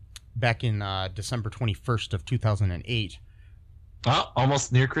 back in December 21st of 2008. Oh,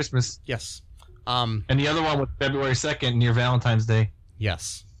 almost near Christmas. Yes. And the other one was February 2nd, near Valentine's Day.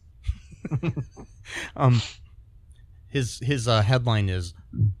 Yes. His headline is,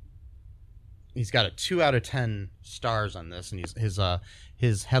 he's got a 2 out of 10 stars on this, and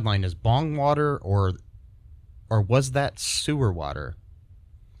his headline is Bong Water or was that sewer water?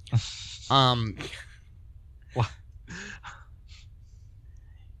 What?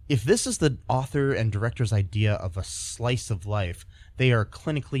 If this is the author and director's idea of a slice of life, they are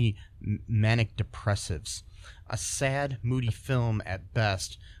clinically manic depressives. A sad, moody film at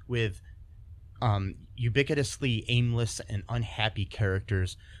best, with ubiquitously aimless and unhappy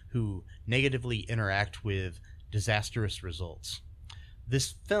characters who negatively interact with disastrous results.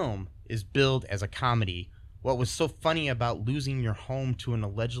 This film is billed as a comedy. What was so funny about losing your home to an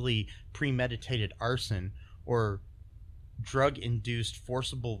allegedly premeditated arson or drug-induced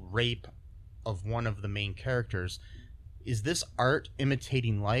forcible rape of one of the main characters? Is this art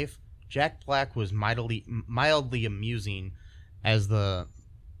imitating life? Jack Black was mildly amusing as the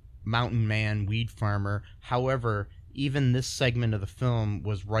mountain man weed farmer. However, even this segment of the film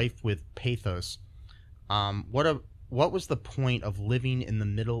was rife with pathos. What was the point of living in the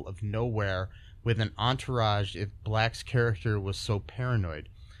middle of nowhere with an entourage if Black's character was so paranoid?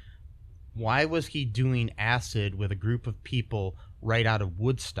 Why was he doing acid with a group of people right out of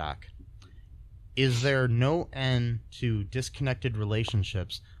Woodstock? Is there no end to disconnected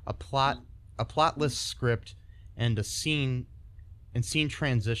relationships, a plotless script, and scene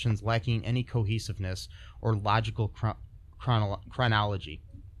transitions lacking any cohesiveness or logical chronology?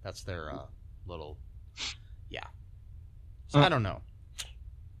 That's their little, yeah. So I don't know.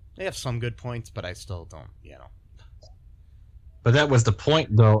 They have some good points, but I still don't, But that was the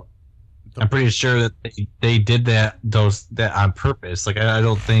point, though. I'm pretty sure that they did that on purpose. Like, I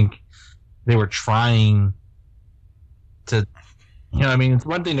don't think they were trying to, I mean, it's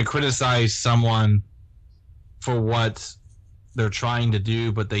one thing to criticize someone for what they're trying to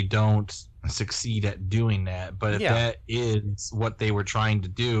do, but they don't succeed at doing that. But if that is what they were trying to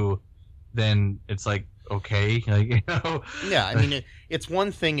do, then it's like, okay, like, Yeah, I mean, it's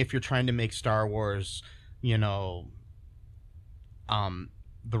one thing if you're trying to make Star Wars, The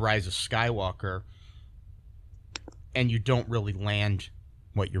Rise of Skywalker, and you don't really land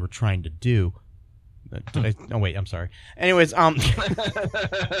what you were trying to do. Oh, wait, I'm sorry. Anyways, yeah,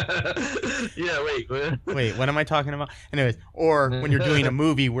 wait, what am I talking about? Anyways, or when you're doing a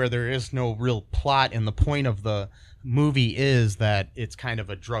movie where there is no real plot, and the point of the movie is that it's kind of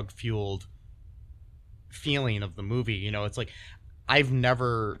a drug-fueled feeling of the movie. It's like, I've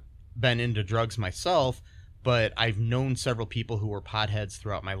never been into drugs myself, but I've known several people who were potheads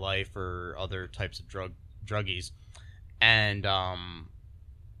throughout my life or other types of druggies, and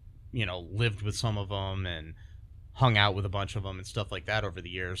lived with some of them and hung out with a bunch of them and stuff like that over the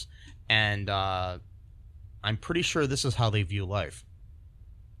years. And I'm pretty sure this is how they view life.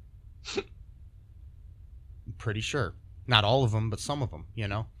 I'm pretty sure. Not all of them, but some of them,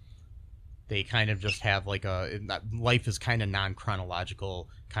 They kind of just have like life is kind of non-chronological,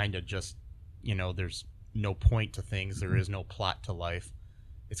 kind of just, there's no point to things. There is no plot to life.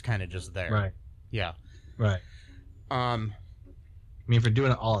 It's kind of just there. Right. Yeah. Right. I mean, if you're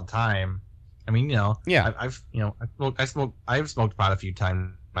doing it all the time, I mean, yeah, I've smoked pot a few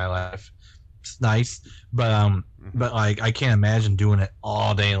times in my life. It's nice, but like, I can't imagine doing it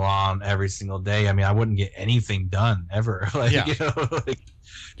all day long, every single day. I mean, I wouldn't get anything done ever. Like, yeah.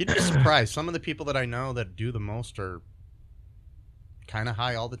 You'd be surprised. Some of the people that I know that do the most are kind of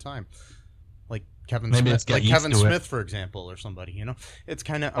high all the time. Like Kevin Smith, for example, or somebody, it's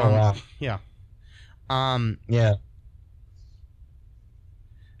kind of, yeah. Yeah.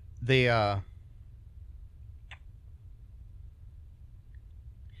 They,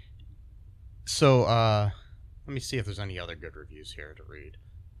 so, let me see if there's any other good reviews here to read.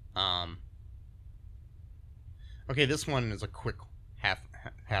 Okay, this one is a quick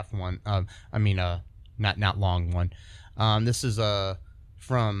half one. Not long one. This is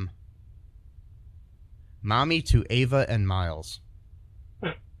from Mommy to Ava and Miles.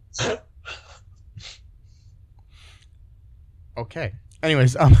 Okay.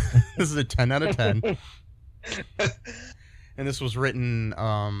 Anyways, this is a 10 out of 10. And this was written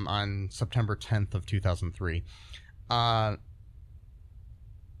on September 10th of 2003.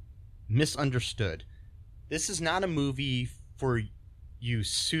 Misunderstood. This is not a movie for you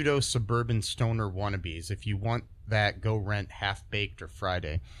pseudo-suburban stoner wannabes. If you want that, go rent Half-Baked or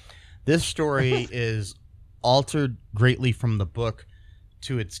Friday. This story is altered greatly from the book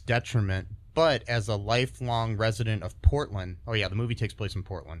to its detriment, but as a lifelong resident of Portland, oh yeah, the movie takes place in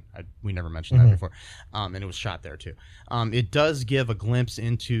Portland. We never mentioned that before. And it was shot there too. It does give a glimpse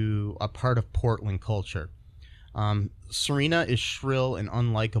into a part of Portland culture. Serena is shrill and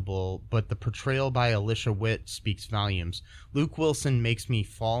unlikable, but the portrayal by Alicia Witt speaks volumes. Luke Wilson makes me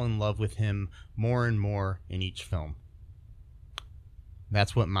fall in love with him more and more in each film.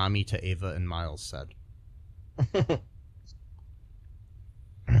 That's what Mommy to Ava and Miles said.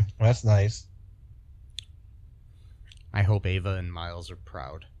 That's nice. I hope Ava and Miles are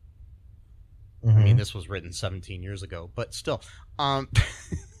proud. Mm-hmm. I mean, this was written 17 years ago, but still.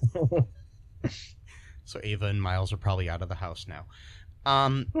 So Ava and Miles are probably out of the house now.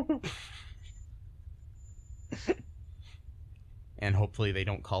 And hopefully they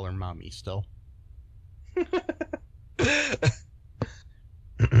don't call her Mommy still.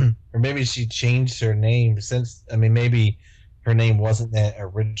 Or maybe she changed her name since. I mean, maybe her name wasn't that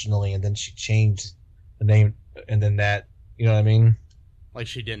originally, and then she changed the name, and then that. You know what I mean? Like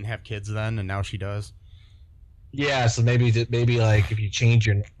she didn't have kids then, and now she does. Yeah. So maybe like if you change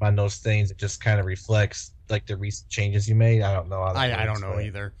your name on those things, it just kind of reflects like the recent changes you made. I don't know. How that I works, don't know but-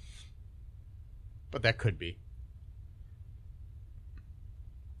 either. But that could be.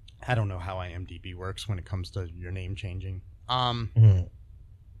 I don't know how IMDb works when it comes to your name changing. Mhm.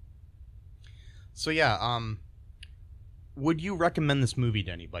 So yeah, would you recommend this movie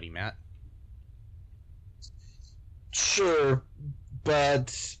to anybody, Matt? Sure,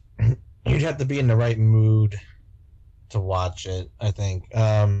 but you'd have to be in the right mood to watch it, I think.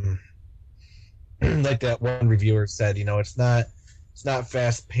 Like that one reviewer said, it's not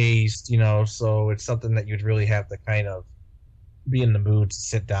fast paced, so it's something that you'd really have to kind of be in the mood to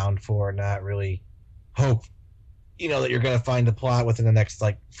sit down for, not really hope that you're going to find the plot within the next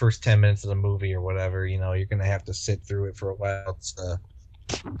like first 10 minutes of the movie or whatever. You're going to have to sit through it for a while to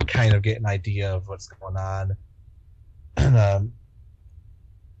kind of get an idea of what's going on.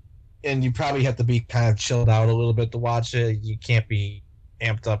 And you probably have to be kind of chilled out a little bit to watch it. You can't be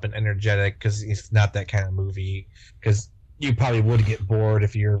amped up and energetic because it's not that kind of movie. Because you probably would get bored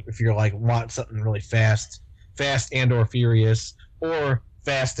if you're like want something really fast and or furious, or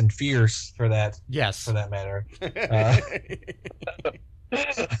fast and fierce for that matter.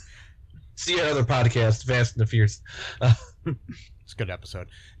 See our other podcast, Fast and the Fierce. It's a good episode.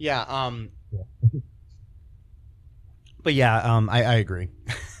 Yeah. But yeah, I agree.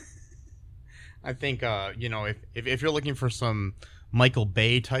 I think if you're looking for some Michael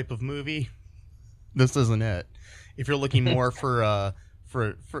Bay type of movie, this isn't it. If you're looking more for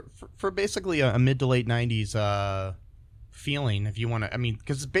basically a mid to late 90s feeling, if you want to,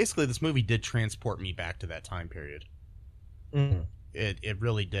 because basically this movie did transport me back to that time period. Mm. It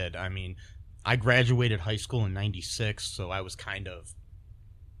really did. I graduated high school in 96, so I was kind of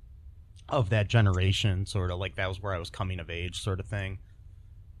that generation, sort of like that was where I was coming of age sort of thing.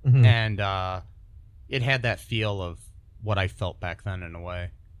 Mm-hmm. And it had that feel of what I felt back then in a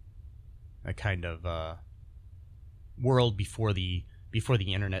way. A kind of world before the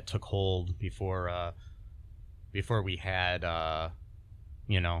internet took hold, before we had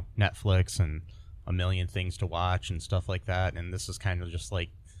Netflix and a million things to watch and stuff like that. And this is kind of just like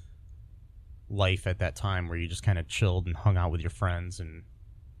life at that time, where you just kind of chilled and hung out with your friends and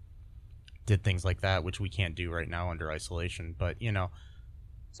did things like that, which we can't do right now under isolation. But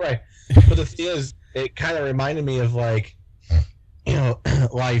right. But the thing is, it kind of reminded me of like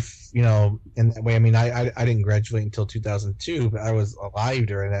life, in that way. I didn't graduate until 2002, but I was alive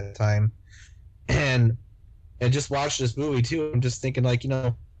during that time, and just watched this movie too. I'm just thinking like,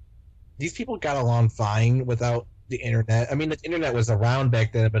 these people got along fine without the internet. The internet was around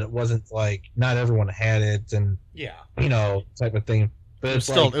back then, but it wasn't like not everyone had it, and type of thing. But it was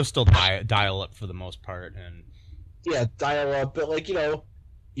still dial up for the most part, and dial up. But like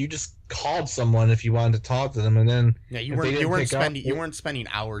you just called someone if you wanted to talk to them, and then you weren't spending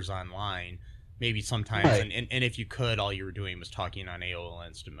hours online. Maybe sometimes, right. and if you could, all you were doing was talking on AOL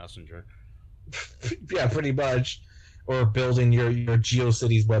Instant Messenger. Yeah, pretty much, or building your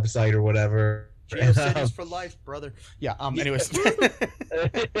GeoCities website or whatever. GeoCities for life, brother. Yeah. Anyways,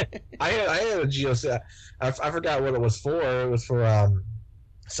 I had a GeoCity. I forgot what it was for. It was for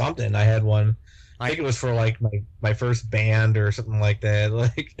something. I had one. I think it was for like my first band or something like that.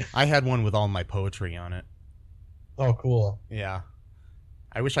 Like I had one with all my poetry on it. Oh, cool. Yeah.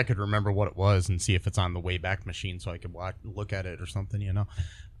 I wish I could remember what it was and see if it's on the Wayback Machine so I could look at it or something,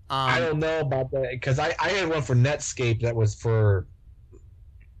 I don't know about that, because I had one for Netscape that was for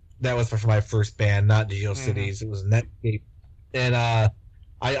my first band, not GeoCities. Mm-hmm. It was Netscape, and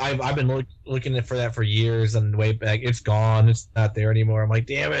I've been looking for that for years, and way back it's gone. It's not there anymore. I'm like,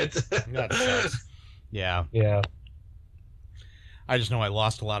 damn it. That sucks. Yeah. Yeah. I just know I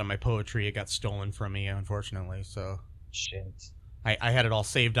lost a lot of my poetry. It got stolen from me, unfortunately. So shit. I had it all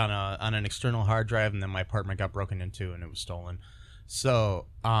saved on an external hard drive, and then my apartment got broken into, and it was stolen. So,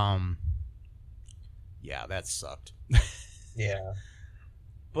 yeah, that sucked. Yeah.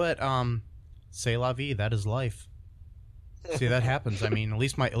 But c'est la vie. That is life. See, that happens. At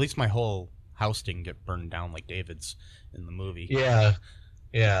least my whole house didn't get burned down like David's in the movie. Yeah.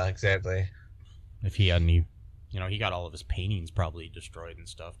 Yeah, exactly. If he had any, he got all of his paintings probably destroyed and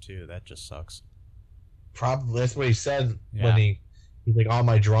stuff too. That just sucks. Probably that's what he said when he's like, all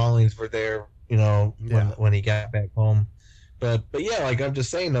my drawings were there, when he got back home. But yeah, like I'm just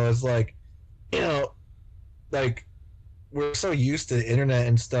saying though, it's like, like we're so used to the internet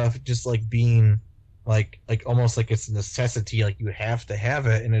and stuff just like being like almost like it's a necessity, like you have to have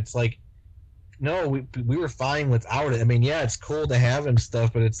it, and it's like, no, we were fine without it. I mean, yeah, it's cool to have and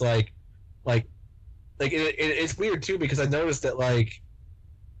stuff, but it's like it's weird too, because I noticed that like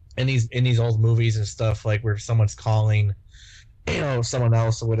in these old movies and stuff, like where someone's calling, someone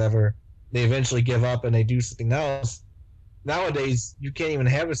else or whatever, they eventually give up and they do something else. Nowadays, you can't even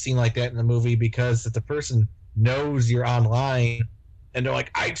have a scene like that in the movie, because if the person knows you're online and they're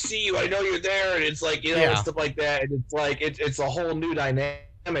like, I see you, I know you're there, and it's like, and stuff like that, and it's like it's a whole new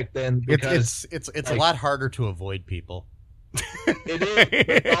dynamic then, because it's like, a lot harder to avoid people. It is, but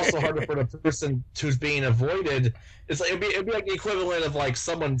it's also harder for the person who's being avoided. It's like it'd be like the equivalent of like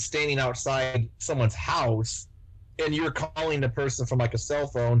someone standing outside someone's house and you're calling the person from like a cell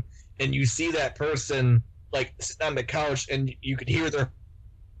phone, and you see that person like sitting on the couch and you could hear their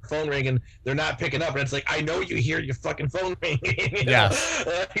phone ring and they're not picking up, and it's like, I know you hear your fucking phone ringing. Yeah.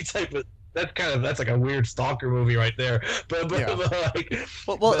 That's like a weird stalker movie right there. But like,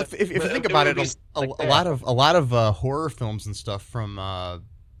 if you think about it, a lot of horror films and stuff from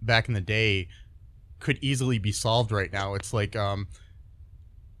back in the day could easily be solved right now. It's like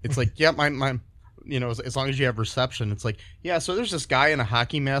yeah, my as long as you have reception, it's like, yeah, so there's this guy in a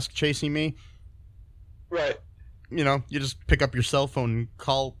hockey mask chasing me. Right. You just pick up your cell phone and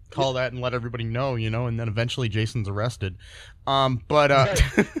call that and let everybody know, and then eventually Jason's arrested. Right.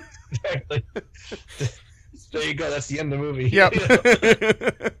 Exactly. There you go. That's the end of the movie. Yep.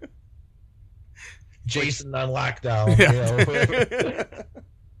 Jason on lockdown. Yeah.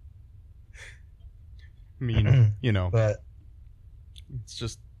 I mean, but it's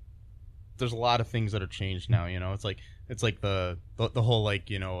just, there's a lot of things that are changed now. It's like the whole like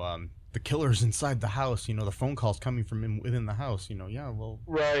the killer's inside the house. The phone calls coming from within the house. Yeah, well,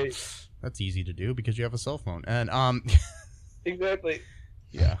 right. That's easy to do because you have a cell phone, and exactly.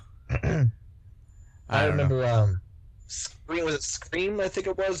 Yeah. I remember Scream, was it Scream, I think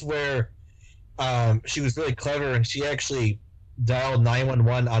it was, where she was really clever and she actually dialed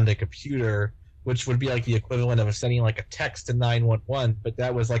 911 on the computer, which would be like the equivalent of sending like a text to 911, but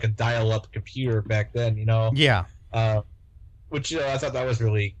that was like a dial-up computer back then, Yeah. Which I thought that was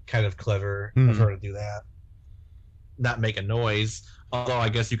really kind of clever of her to do that. Not make a noise. Although I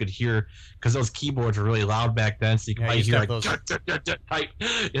guess you could hear, because those keyboards were really loud back then, so you could probably hear like those type,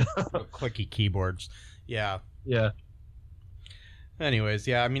 clicky keyboards. Yeah. Yeah. Anyways,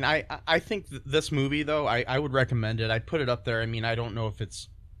 yeah, I mean, I think this movie, though, I would recommend it. I'd put it up there. I mean, I don't know if it's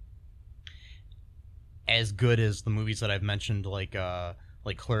as good as the movies that I've mentioned, like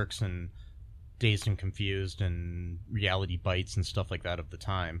Clerks and Dazed and Confused and Reality Bites and stuff like that of the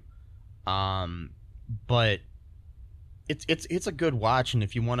time. But it's a good watch, and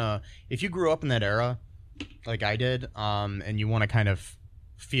if you grew up in that era like I did, and you want to kind of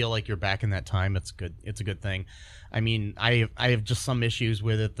feel like you're back in that time, it's a good thing. I mean, I have just some issues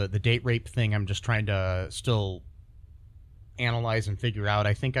with it. The date rape thing, I'm just trying to still analyze and figure out.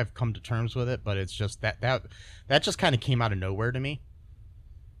 I think I've come to terms with it, but it's just that just kind of came out of nowhere to me.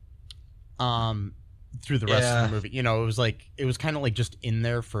 Through the rest of the movie, it was kind of like just in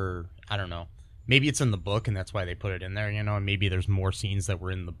there for, I don't know. Maybe it's in the book and that's why they put it in there, and maybe there's more scenes that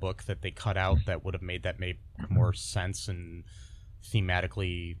were in the book that they cut out that would have made more sense and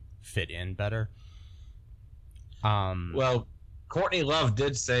thematically fit in better. Well, Courtney Love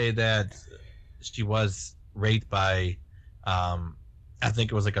did say that she was raped by, I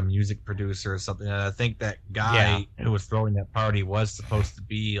think it was like a music producer or something. And I think that guy who was throwing that party was supposed to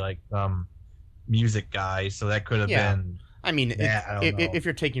be like music guy, so that could have been. I mean, if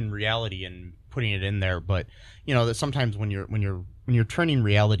you're taking reality and putting it in there, but that sometimes when you're turning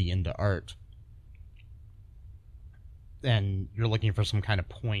reality into art, and you're looking for some kind of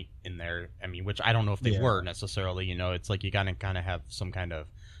point in there. I mean, which I don't know if they were necessarily. It's like you gotta kind of have some kind of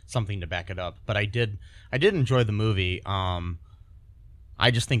something to back it up. But I did enjoy the movie.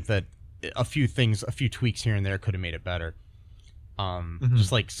 I just think that a few tweaks here and there could have made it better.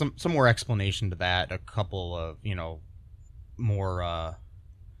 Just like some more explanation to that, a couple of more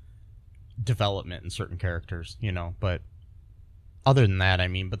development in certain characters, but other than that, I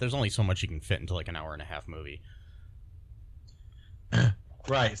mean, but there's only so much you can fit into like an hour and a half movie.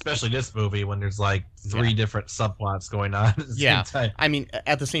 Right, especially this movie when there's like three different subplots going on at the same time. I mean,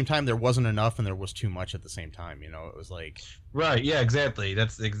 at the same time, there wasn't enough and there was too much at the same time, it was like... Right, yeah, exactly.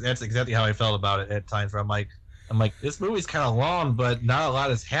 That's exactly how I felt about it at times, where I'm like, this movie's kind of long, but not a lot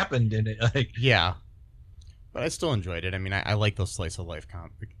has happened in it. Like, yeah. But I still enjoyed it. I mean, I like those slice of life,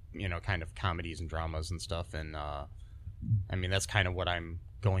 kind of comedies and dramas and stuff. And I mean, that's kind of what I'm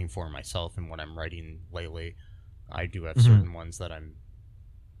going for myself and what I'm writing lately. I do have certain ones that I'm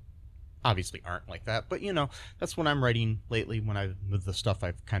obviously aren't like that, but you know, that's what I'm writing lately with the stuff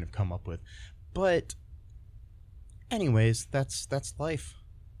I've kind of come up with. But anyways, that's life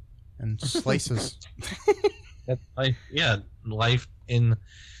and slices. That's life. Yeah, life in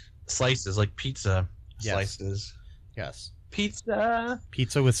slices, like pizza Yes. slices. Yes, Pizza.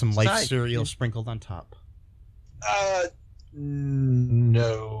 pizza with some life Nice. cereal sprinkled on top.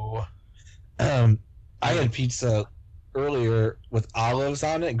 No. I had pizza earlier with olives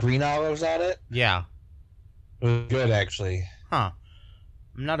on it, green olives on it. Yeah, It was good, actually. huh?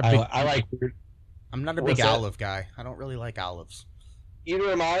 I'm not a big. I like. I'm not a what's big that? olive guy. I don't really like olives.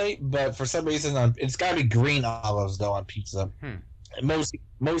 Either am I, but for some reason, it's got to be green olives though on pizza. And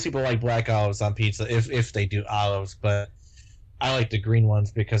most people like black olives on pizza if they do olives, but I like the green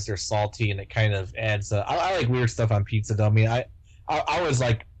ones because they're salty and it kind of adds. I like weird stuff on pizza though. I mean, I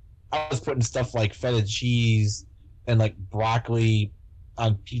was putting stuff like feta cheese and like broccoli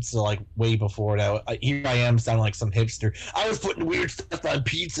on pizza like way before that. Here I am sounding like some hipster. I was putting weird stuff on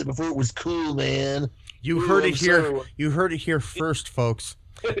pizza before it was cool, man. You Ooh, heard it I'm here. sorry. You heard it here first, folks.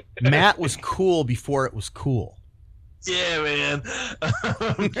 Matt was cool before it was cool. Yeah, man.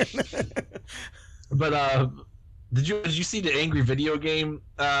 But did you see the angry video game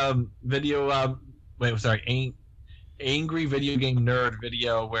video? Wait, sorry, angry video game nerd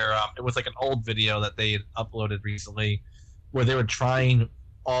video where it was like an old video that they had uploaded recently, where they were trying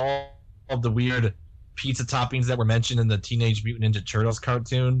all of the weird pizza toppings that were mentioned in the Teenage Mutant Ninja Turtles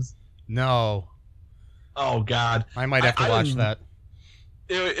cartoons. No, Oh God, I might have to I watch didn't- that.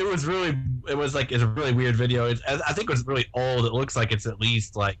 It was a really weird video. I think it was really old. It looks like it's at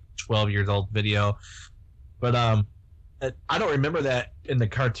least like 12 years old video. But I don't remember that in the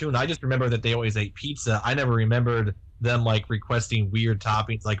cartoon. I just remember that they always ate pizza. I never remembered them like requesting weird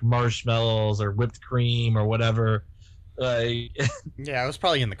toppings like marshmallows or whipped cream or whatever. Yeah, it was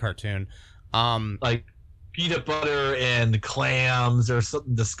probably in the cartoon. Like peanut butter and clams or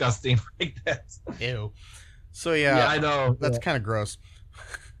something disgusting like that. Ew. So Yeah, I know. that's kind of gross.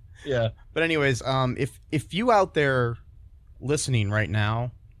 Yeah. But anyways, if you out there listening right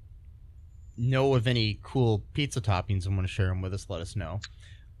now know of any cool pizza toppings and want to share them with us, let us know.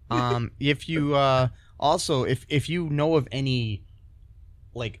 If you also if you know of any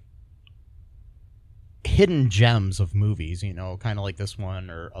like hidden gems of movies, you know, kind of like this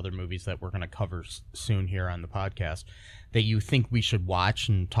one or other movies that we're going to cover soon here on the podcast that you think we should watch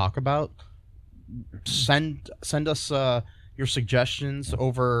and talk about, send us your suggestions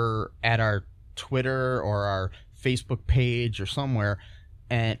over at our Twitter or our Facebook page or somewhere,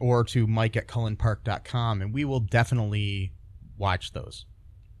 and or to mike@cullenpark.com, and we will definitely watch those.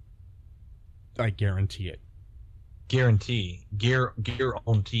 I guarantee it. Guarantee.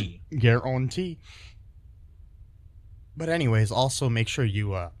 Guarantee. Guarantee. But anyways, also make sure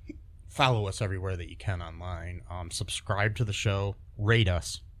you follow us everywhere that you can online. Subscribe to the show. Rate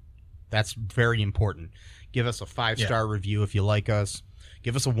us. That's very important. Give us a 5-star review if you like us.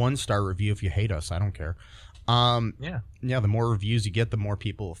 Give us a 1-star review if you hate us. I don't care. Yeah, the more reviews you get, the more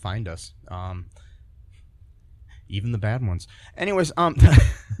people will find us. Even the bad ones. Anyways, but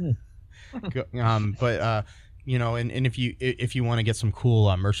you know, and if you want to get some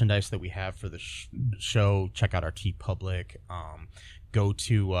cool merchandise that we have for the show, check out our TeePublic. Go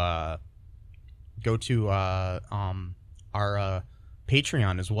to our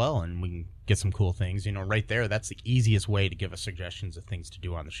Patreon as well, and we can get some cool things. You know, right there, that's the easiest way to give us suggestions of things to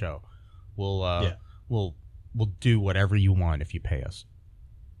do on the show. We'll do whatever you want if you pay us.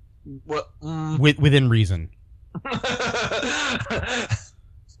 What? Within reason.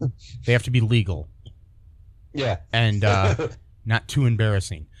 They have to be legal. Yeah. And not too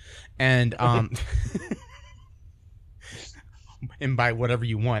embarrassing. And and by whatever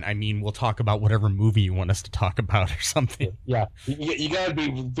you want, I mean we'll talk about whatever movie you want us to talk about or something. Yeah. You got to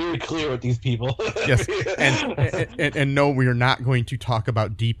be very clear with these people. Yes. And no, we're not going to talk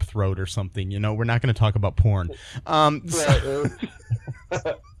about Deep Throat or something. You know, we're not going to talk about porn.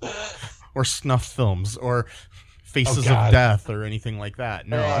 Or snuff films or Faces of Death or anything like that.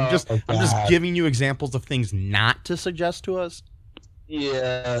 No, I'm just giving you examples of things not to suggest to us.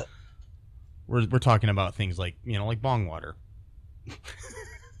 Yeah. We're talking about things like, you know, like bong water.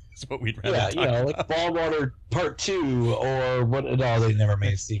 That's what we'd rather talk about. Like Bong Water Part 2 or what? No, they never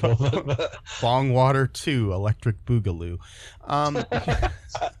made a sequel. Bong Water 2, Electric Boogaloo.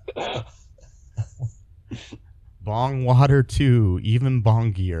 Bong Water 2, even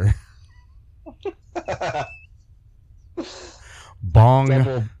bongier.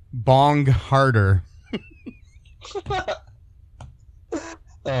 Bong harder.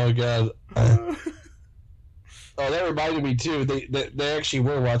 Oh God. Oh, that reminded me too. They actually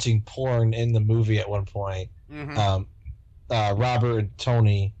were watching porn in the movie at one point. Mm-hmm. Robert and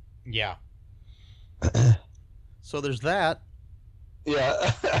Tony. Yeah. So there's that.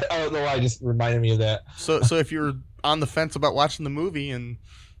 Yeah, I don't know why it just reminded me of that. So if you're on the fence about watching the movie and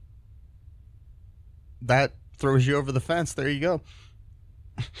that throws you over the fence, there you go.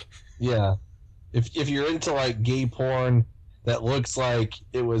 Yeah, if you're into like gay porn that looks like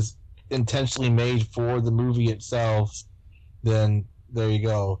it was intentionally made for the movie itself, then there you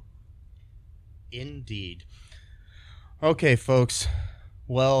go. Indeed. Okay, folks.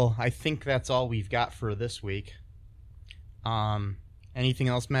 Well, I think that's all we've got for this week. Anything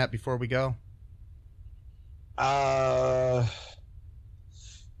else, Matt, before we go? Yeah,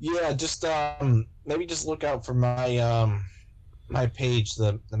 just maybe just look out for my my page,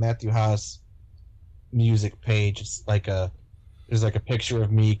 the Matthew Haas music page. It's like there's like a picture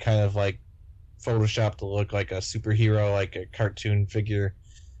of me kind of like photoshopped to look like a superhero, like a cartoon figure.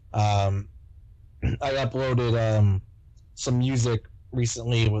 I uploaded some music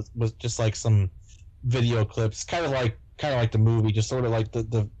recently with just like some video clips, kind of like the movie, just sort of like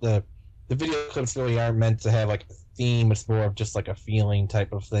the video clips really aren't meant to have like a theme. It's more of just like a feeling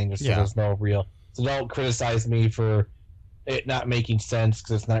type of thing. Just so there's no real. So don't criticize me for it not making sense,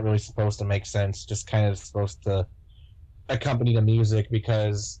 because it's not really supposed to make sense. Just kind of supposed to accompany the music,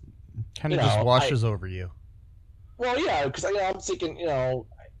 because kind of just washes over you. Well, yeah, because I'm thinking,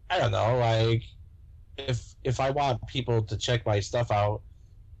 I don't know, like if I want people to check my stuff out,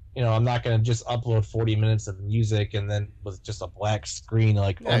 I'm not going to just upload 40 minutes of music and then with just a black screen,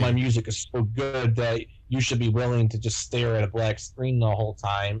 like, my music is so good that you should be willing to just stare at a black screen the whole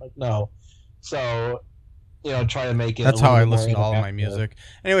time. Like, no. So, try to make it. That's how I listen to all of my music.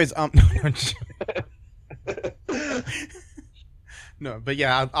 Anyways, no, but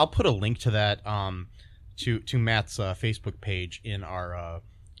yeah, I'll put a link to that, to Matt's Facebook page in our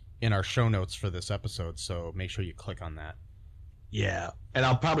show notes for this episode. So make sure you click on that. Yeah, and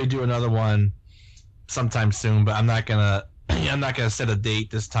I'll probably do another one sometime soon, but I'm not gonna set a date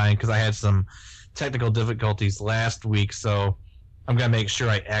this time because I had some technical difficulties last week. So I'm gonna make sure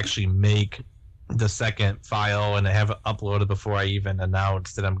I actually make the second file and have it uploaded before I even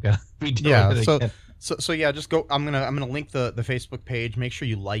announce that I'm gonna be doing it again. So yeah, just go. I'm gonna link the Facebook page. Make sure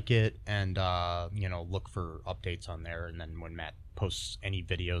you like it and look for updates on there. And then when Matt posts any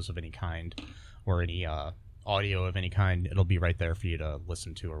videos of any kind or any audio of any kind, it'll be right there for you to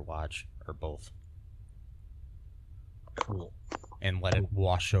listen to or watch or both. Cool. And let it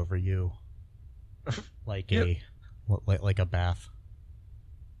wash over you like a bath.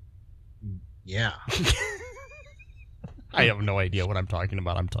 Yeah. I have no idea what I'm talking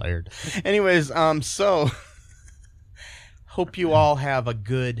about. I'm tired. Anyways, so hope you all have a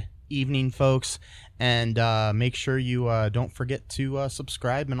good evening, folks, and make sure you don't forget to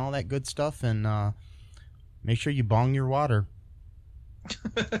subscribe and all that good stuff, and make sure you bong your water.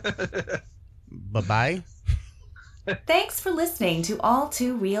 Bye-bye. Thanks for listening to All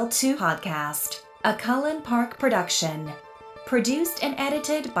Too Real 2 podcast, a Cullen Park production. Produced and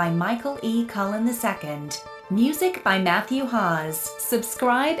edited by Michael E. Cullen II. Music by Matthew Haas.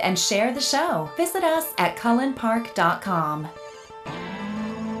 Subscribe and share the show. Visit us at cullenpark.com.